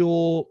 What's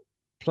your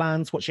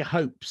plans? What's your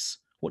hopes?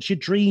 What's your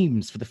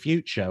dreams for the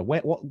future?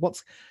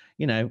 What's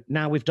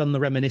now we've done the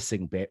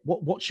reminiscing bit.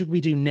 What should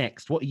we do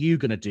next? What are you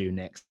going to do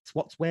next?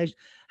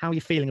 How are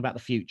you feeling about the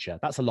future?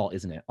 That's a lot,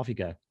 isn't it? Off you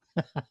go.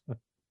 I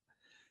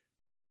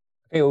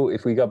feel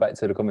if we go back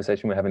to the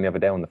conversation we were having the other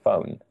day on the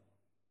phone,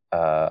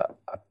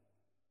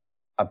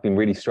 I've been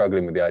really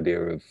struggling with the idea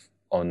of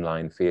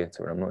online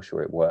theatre, and I'm not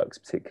sure it works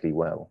particularly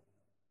well.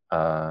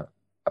 I've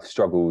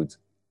struggled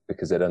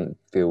because I don't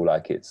feel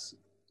like it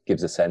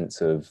gives a sense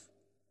of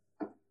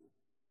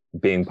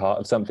being part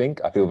of something.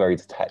 I feel very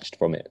detached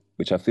from it,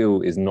 which I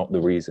feel is not the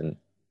reason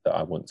that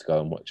I want to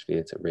go and watch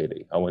theatre,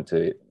 really. I want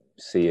to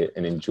see it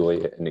and enjoy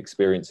it and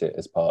experience it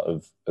as part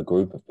of a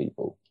group of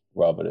people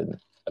rather than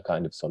a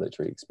kind of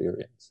solitary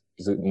experience.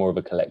 It's more of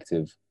a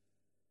collective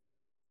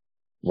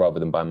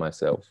rather than by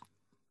myself.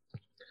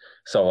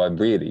 So I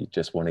really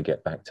just want to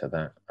get back to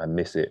that. I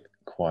miss it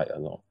quite a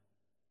lot,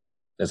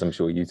 as I'm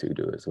sure you two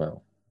do as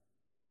well.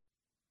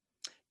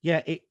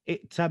 Yeah, I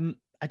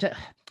don't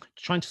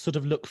trying to sort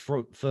of look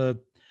for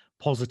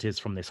positives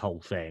from this whole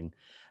thing.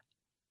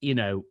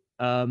 You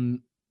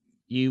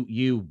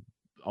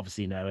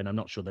obviously know, and I'm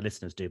not sure the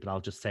listeners do, but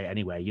I'll just say it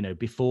anyway.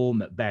 Before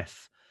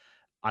Macbeth,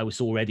 I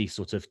was already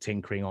sort of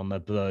tinkering on the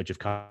verge of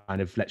kind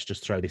of let's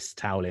just throw this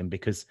towel in,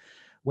 because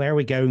where are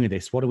we going with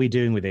this? What are we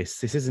doing with this?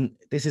 This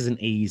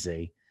isn't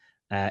easy.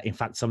 In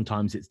fact,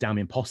 sometimes it's damn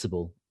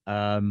impossible.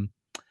 And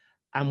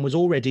was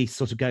already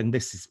sort of going,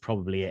 this is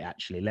probably it,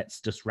 actually.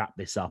 Let's just wrap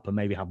this up and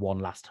maybe have one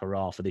last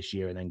hurrah for this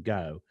year and then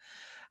go.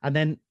 And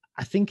then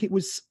I think it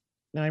was,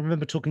 I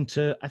remember talking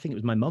to, I think it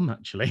was my mum,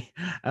 actually,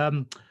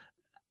 having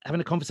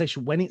a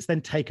conversation. When it's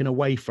then taken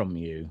away from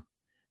you,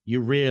 you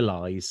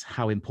realize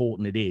how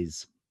important it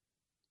is.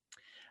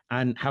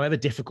 And however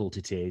difficult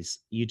it is,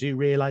 you do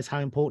realize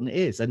how important it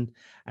is. And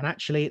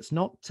actually, it's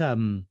not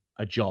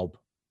a job.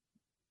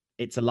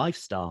 It's a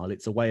lifestyle.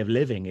 It's a way of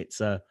living.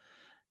 It's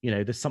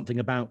there's something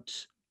about,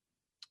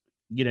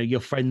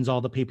 your friends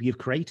are the people you've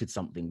created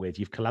something with,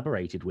 you've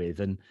collaborated with,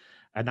 and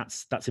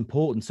that's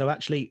important. So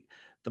actually,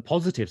 the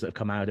positives that have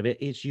come out of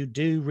it is you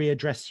do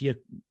readdress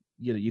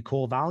your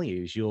core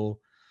values, your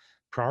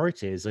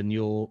priorities, and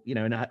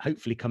and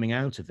hopefully coming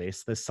out of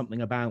this, there's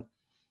something about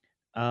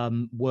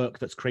work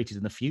that's created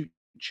in the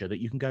future that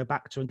you can go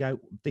back to and go,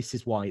 this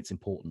is why it's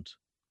important.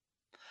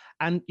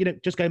 And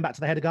just going back to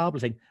the Hedda Gabler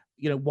thing,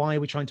 why are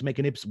we trying to make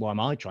an Ibsen? Why am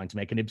I trying to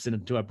make an Ibsen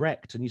into a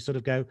Brecht? And you sort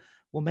of go,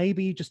 well,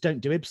 maybe you just don't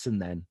do Ibsen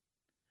then.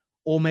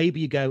 Or maybe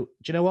you go, do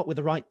you know what, with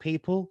the right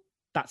people,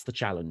 that's the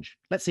challenge.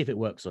 Let's see if it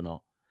works or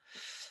not.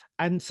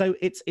 And so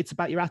it's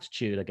about your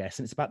attitude, I guess,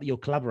 and it's about your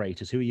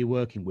collaborators. Who are you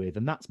working with?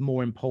 And that's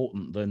more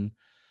important than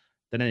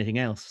anything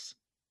else,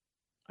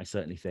 I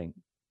certainly think.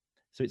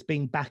 So it's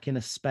being back in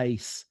a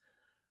space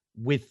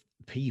with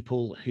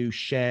people who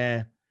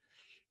share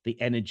the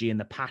energy and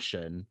the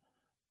passion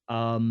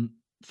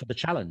for the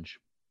challenge.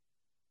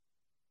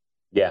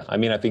 Yeah, I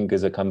mean, I think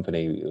as a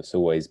company, it's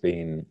always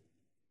been,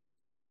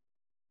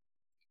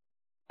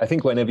 I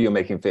think whenever you're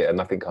making theatre,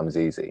 nothing comes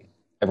easy.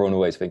 Everyone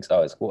always thinks,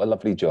 oh, it's what a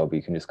lovely job.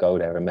 You can just go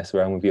there and mess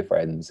around with your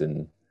friends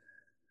and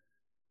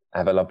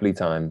have a lovely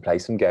time, play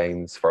some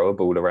games, throw a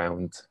ball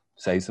around,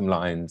 say some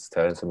lines,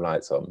 turn some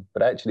lights on.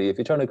 But actually, if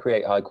you're trying to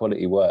create high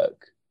quality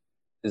work,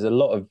 there's a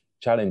lot of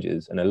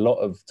challenges and a lot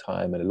of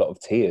time and a lot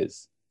of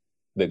tears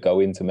that go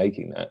into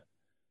making that.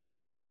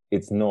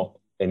 It's not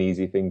an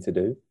easy thing to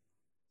do.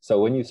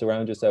 So when you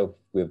surround yourself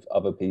with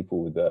other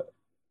people that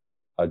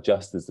are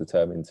just as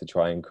determined to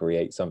try and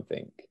create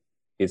something,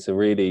 it's a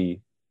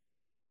really,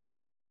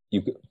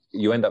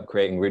 you end up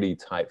creating really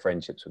tight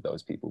friendships with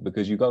those people,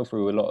 because you go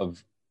through a lot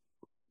of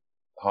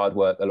hard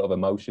work, a lot of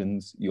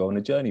emotions. You're on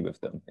a journey with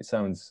them. It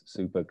sounds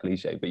super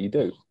cliche, but you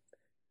do.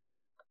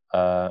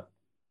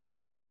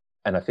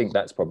 And I think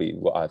that's probably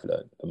what I've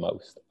learned the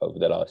most over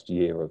the last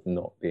year of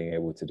not being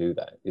able to do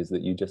that, is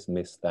that you just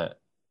miss that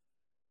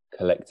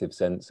collective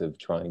sense of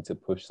trying to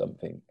push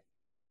something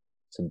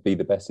to be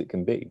the best it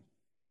can be.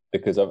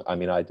 Because I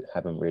mean, I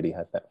haven't really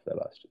had that for the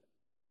last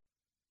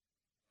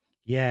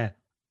year.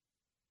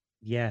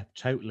 Yeah,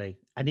 totally.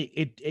 And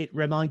it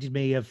reminded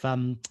me of,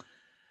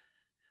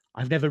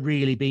 I've never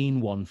really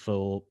been one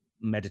for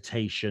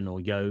meditation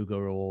or yoga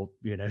or,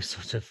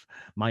 sort of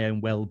my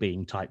own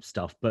well-being type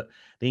stuff, but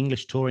the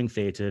English Touring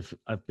Theatre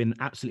have been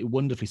absolutely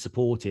wonderfully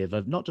supportive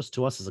of not just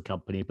to us as a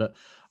company, but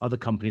other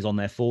companies on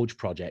their Forge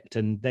project.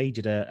 And they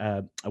did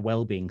a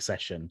well-being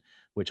session,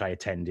 which I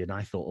attended. And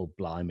I thought, oh,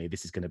 blimey,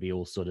 this is going to be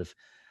all sort of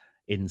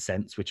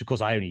incense, which of course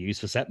I only use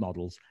for set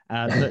models,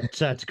 but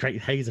to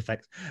create haze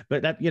effects.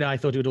 But that, I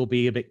thought it would all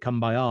be a bit come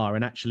by R,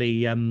 and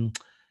actually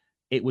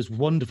it was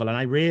wonderful. And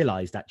I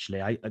realized actually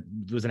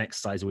there was an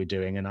exercise we were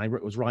doing, and I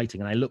was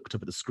writing, and I looked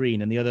up at the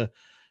screen, and the other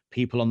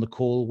people on the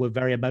call were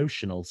very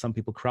emotional, some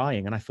people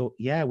crying. And I thought,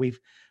 yeah,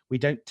 we've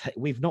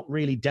not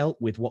really dealt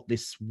with what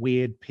this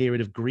weird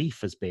period of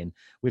grief has been.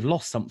 We've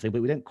lost something,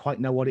 but we don't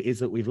quite know what it is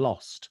that we've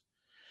lost.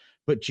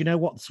 But do you know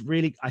what's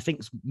really, I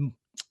think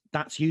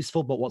that's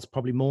useful, but what's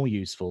probably more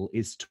useful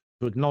is to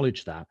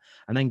acknowledge that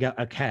and then go,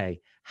 okay,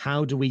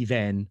 how do we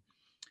then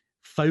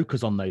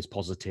focus on those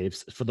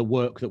positives for the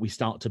work that we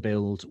start to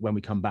build when we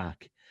come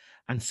back?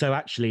 And so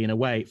actually, in a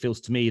way, it feels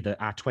to me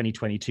that our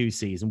 2022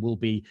 season will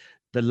be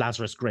the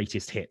Lazarus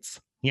greatest hits,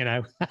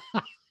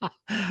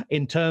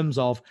 in terms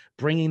of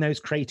bringing those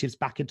creatives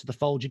back into the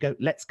fold. You go,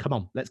 let's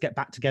get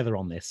back together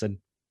on this and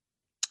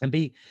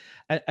be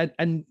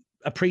and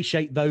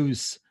appreciate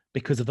those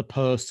because of the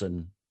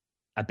person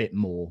a bit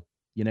more.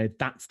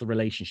 That's the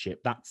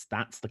relationship, that's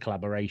the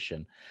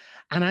collaboration.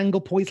 And angle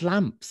poised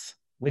lamps,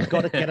 we've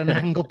got to get an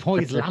angle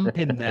poised lamp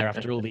in there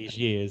after all these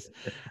years.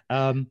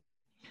 And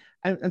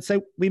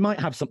so we might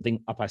have something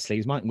up our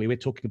sleeves, mightn't we? We're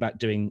talking about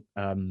doing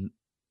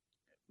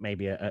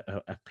maybe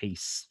a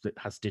piece that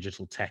has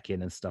digital tech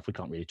in and stuff. We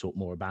can't really talk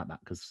more about that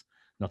because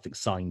nothing's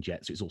signed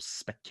yet, so it's all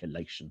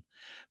speculation.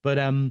 But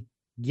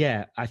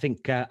yeah, I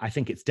think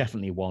it's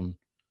definitely one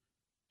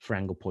for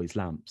angle poised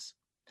lamps.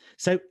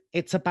 So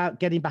it's about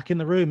getting back in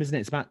the room, isn't it?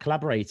 It's about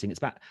collaborating. It's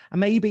about, and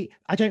maybe,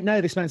 I don't know,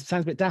 this sounds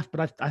a bit daft,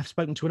 but I've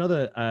spoken to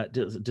another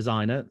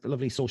designer, the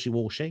lovely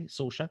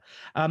Sorsha,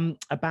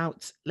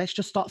 about let's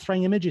just start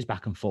throwing images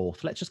back and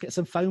forth. Let's just get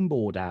some foam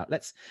board out.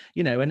 Let's,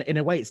 and in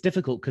a way it's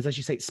difficult because, as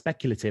you say, it's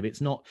speculative.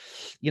 It's not,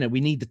 we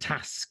need the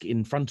task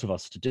in front of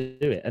us to do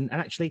it. And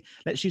actually,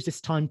 let's use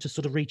this time to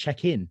sort of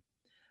recheck in.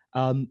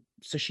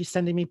 So she's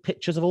sending me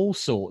pictures of all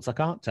sorts. I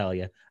can't tell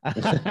you,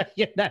 but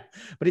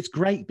it's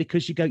great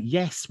because you go,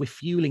 yes, we're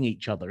fueling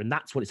each other. And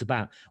that's what it's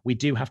about. We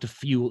do have to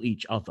fuel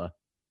each other.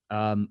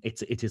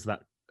 It is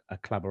that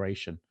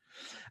collaboration.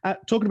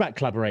 Talking about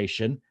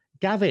collaboration,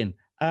 Gavin,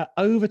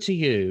 over to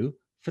you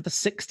for the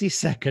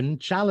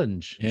 60-second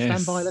challenge. Yes.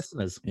 Stand by,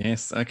 listeners.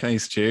 Yes. Okay,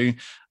 Stu.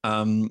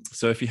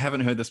 So if you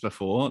haven't heard this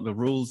before, the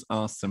rules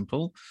are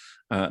simple.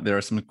 There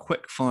are some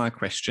quick fire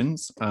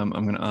questions. I'm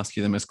going to ask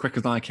you them as quick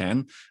as I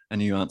can,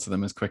 and you answer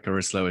them as quick or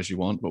as slow as you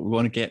want. But we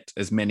want to get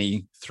as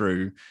many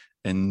through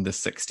in the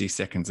 60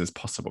 seconds as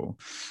possible.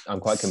 I'm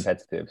quite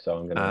competitive, so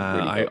I'm going to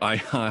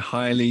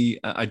really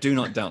I do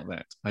not doubt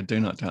that. I do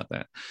not doubt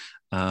that.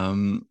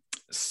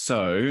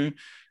 So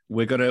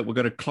we've got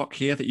a clock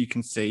here that you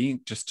can see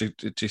just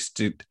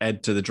to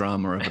add to the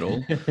drama of it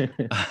all.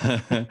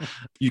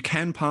 You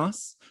can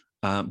pass,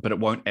 but it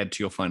won't add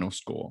to your final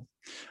score.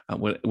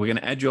 We're going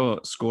to add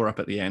your score up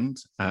at the end,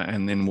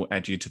 and then we'll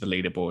add you to the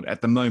leaderboard.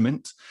 At the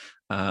moment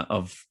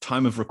of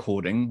time of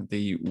recording,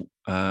 the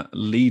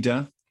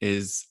leader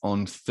is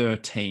on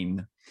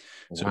 13.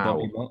 So wow.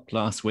 Bobby Mock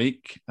last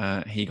week,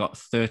 he got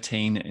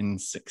 13 in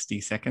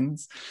 60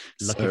 seconds.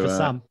 Lucky for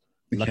some.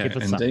 Lucky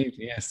for some. Indeed,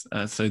 yes.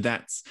 So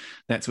that's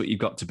what you've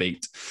got to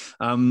beat.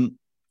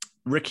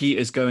 Ricky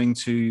is going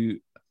to,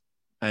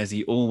 as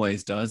he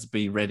always does,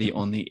 be ready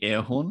on the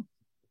air horn.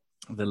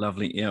 The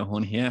lovely air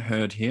horn here,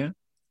 heard here.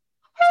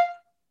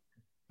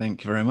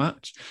 Thank you very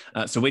much.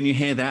 So when you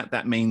hear that,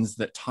 that means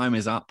that time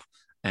is up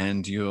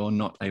and you're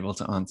not able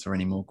to answer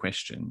any more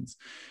questions.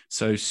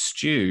 So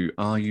Stu,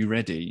 are you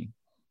ready?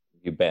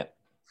 You bet.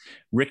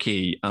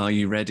 Ricky, are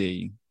you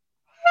ready?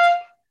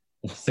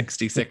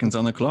 60 seconds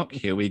on the clock.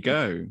 Here we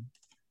go.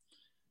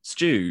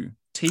 Stu,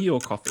 tea or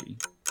coffee?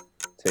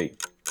 Tea.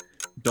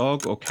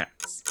 Dog or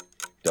cats?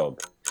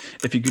 Dog.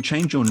 If you could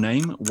change your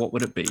name, what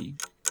would it be?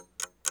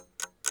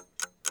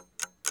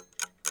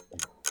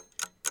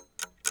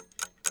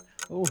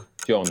 Oh,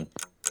 John.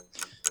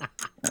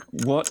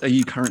 What are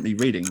you currently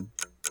reading?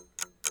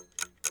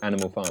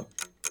 Animal Farm.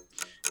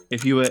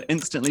 If you were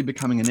instantly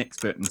becoming an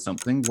expert in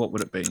something, what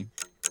would it be?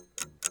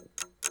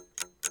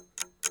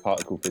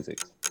 Particle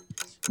physics.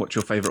 What's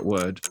your favorite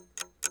word?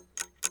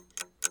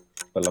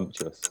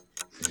 Voluptuous.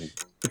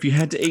 If you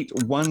had to eat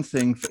one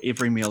thing for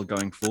every meal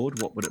going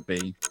forward, what would it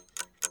be?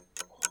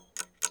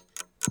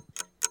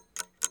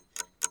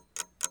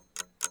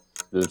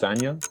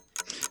 Lasagna.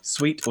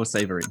 Sweet or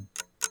savory?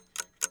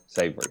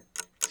 Savory.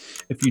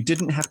 If you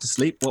didn't have to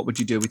sleep, what would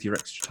you do with your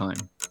extra time?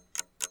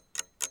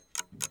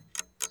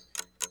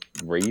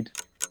 Read.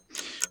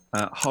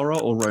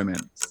 Horror or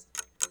romance?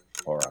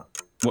 Horror.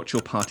 What's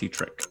your party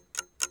trick?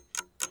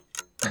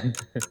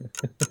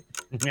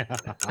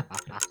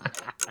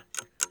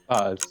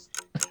 Us.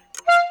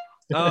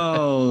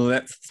 Oh,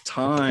 that's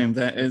time.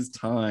 That is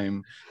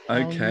time.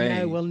 Okay.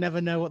 Oh, no, we'll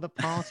never know what the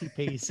party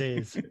piece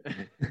is.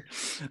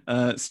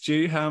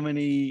 Stu, how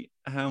many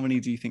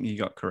do you think you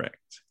got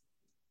correct?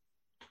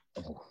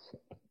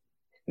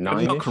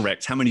 9. Not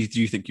correct. How many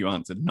do you think you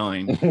answered?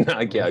 9.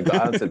 Yeah, I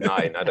got answered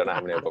 9. I don't know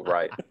how many I got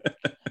right.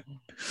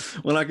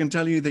 Well, I can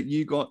tell you that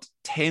you got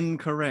 10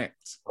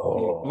 correct.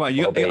 Oh, Well,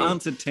 you Bobby.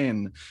 answered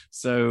 10.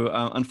 So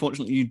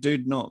unfortunately, you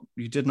did not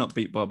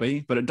beat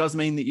Bobby, but it does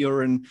mean that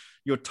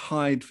you're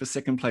tied for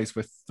second place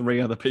with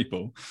 3 other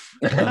people.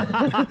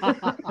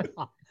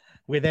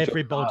 With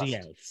everybody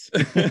else.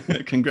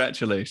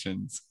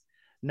 Congratulations.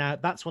 Now,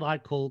 that's what I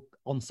call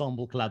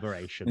ensemble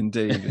collaboration.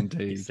 Indeed.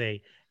 You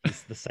see,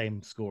 it's the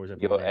same score as Your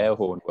everybody air else.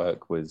 horn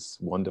work was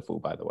wonderful,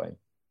 by the way.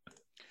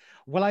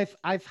 Well,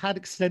 I've had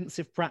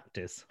extensive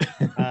practice,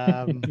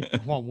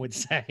 one would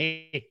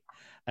say,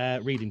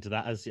 reading to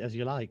that as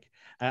you like.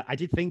 I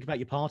did think about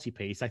your party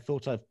piece. I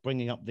thought of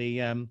bringing up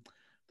the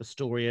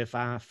story of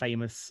our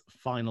famous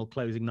final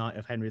closing night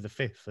of Henry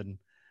V, and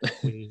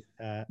we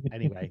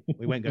anyway,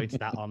 we won't go into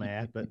that on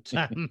air, but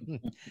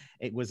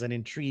it was an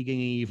intriguing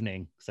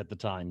evening, said the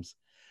Times.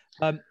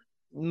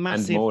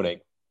 Massive And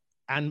morning.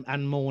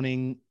 and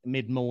morning,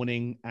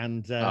 mid-morning,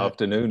 and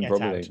Afternoon, Get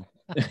probably.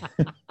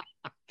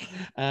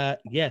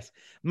 Yes,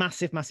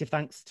 massive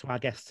thanks to our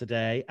guest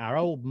today, our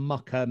old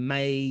mucker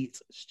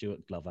mate,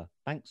 Stuart Glover.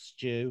 Thanks,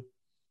 Stu.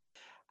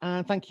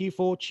 And thank you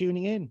for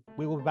tuning in.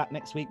 We will be back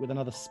next week with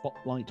another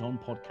Spotlight On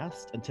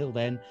podcast. Until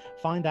then,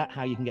 find out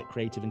how you can get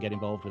creative and get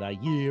involved with our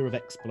year of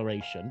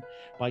exploration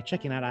by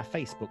checking out our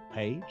Facebook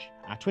page,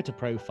 our Twitter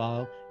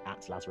profile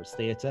at Lazarus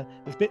Theatre.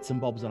 There's bits and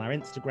bobs on our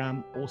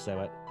Instagram, also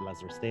at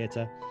Lazarus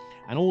Theatre.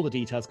 And all the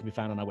details can be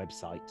found on our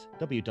website,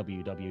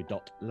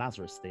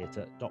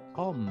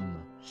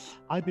 www.lazarustheatre.com.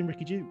 I've been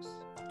Ricky Jukes.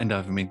 And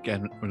I've been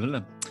Gavin. I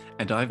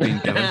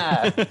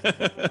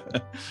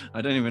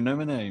don't even know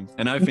my name.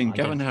 And I've been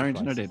Gavin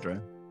Harrington Odedra.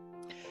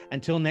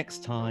 Until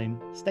next time,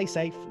 stay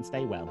safe and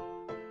stay well.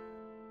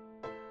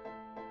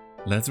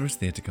 Lazarus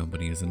Theatre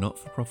Company is a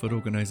not-for-profit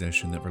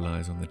organisation that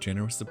relies on the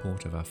generous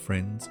support of our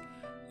friends,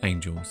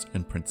 angels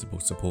and principal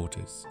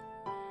supporters.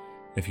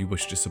 If you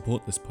wish to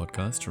support this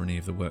podcast or any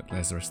of the work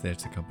Lazarus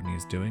Theatre Company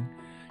is doing,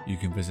 you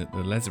can visit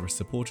the Lazarus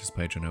Supporters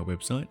page on our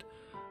website,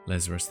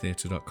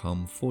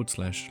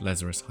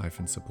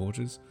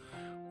 lazarustheatre.com/Lazarus-supporters,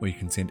 or you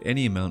can send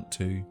any amount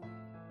to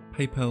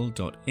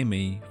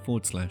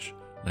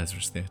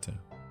paypal.me/Lazarus Theatre.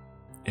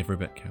 Every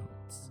bit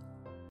counts.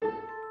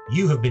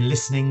 You have been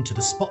listening to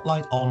the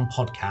Spotlight On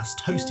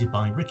podcast, hosted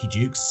by Ricky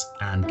Jukes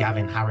and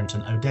Gavin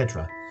Harrington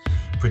Odedra,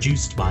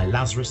 produced by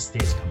Lazarus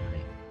Theatre Company.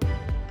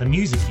 The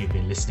music you've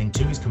been listening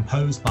to is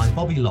composed by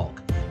Bobby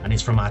Locke and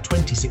is from our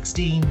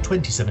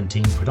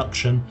 2016-2017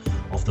 production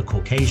of The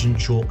Caucasian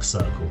Chalk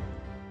Circle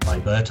by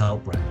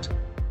Bertolt Brecht.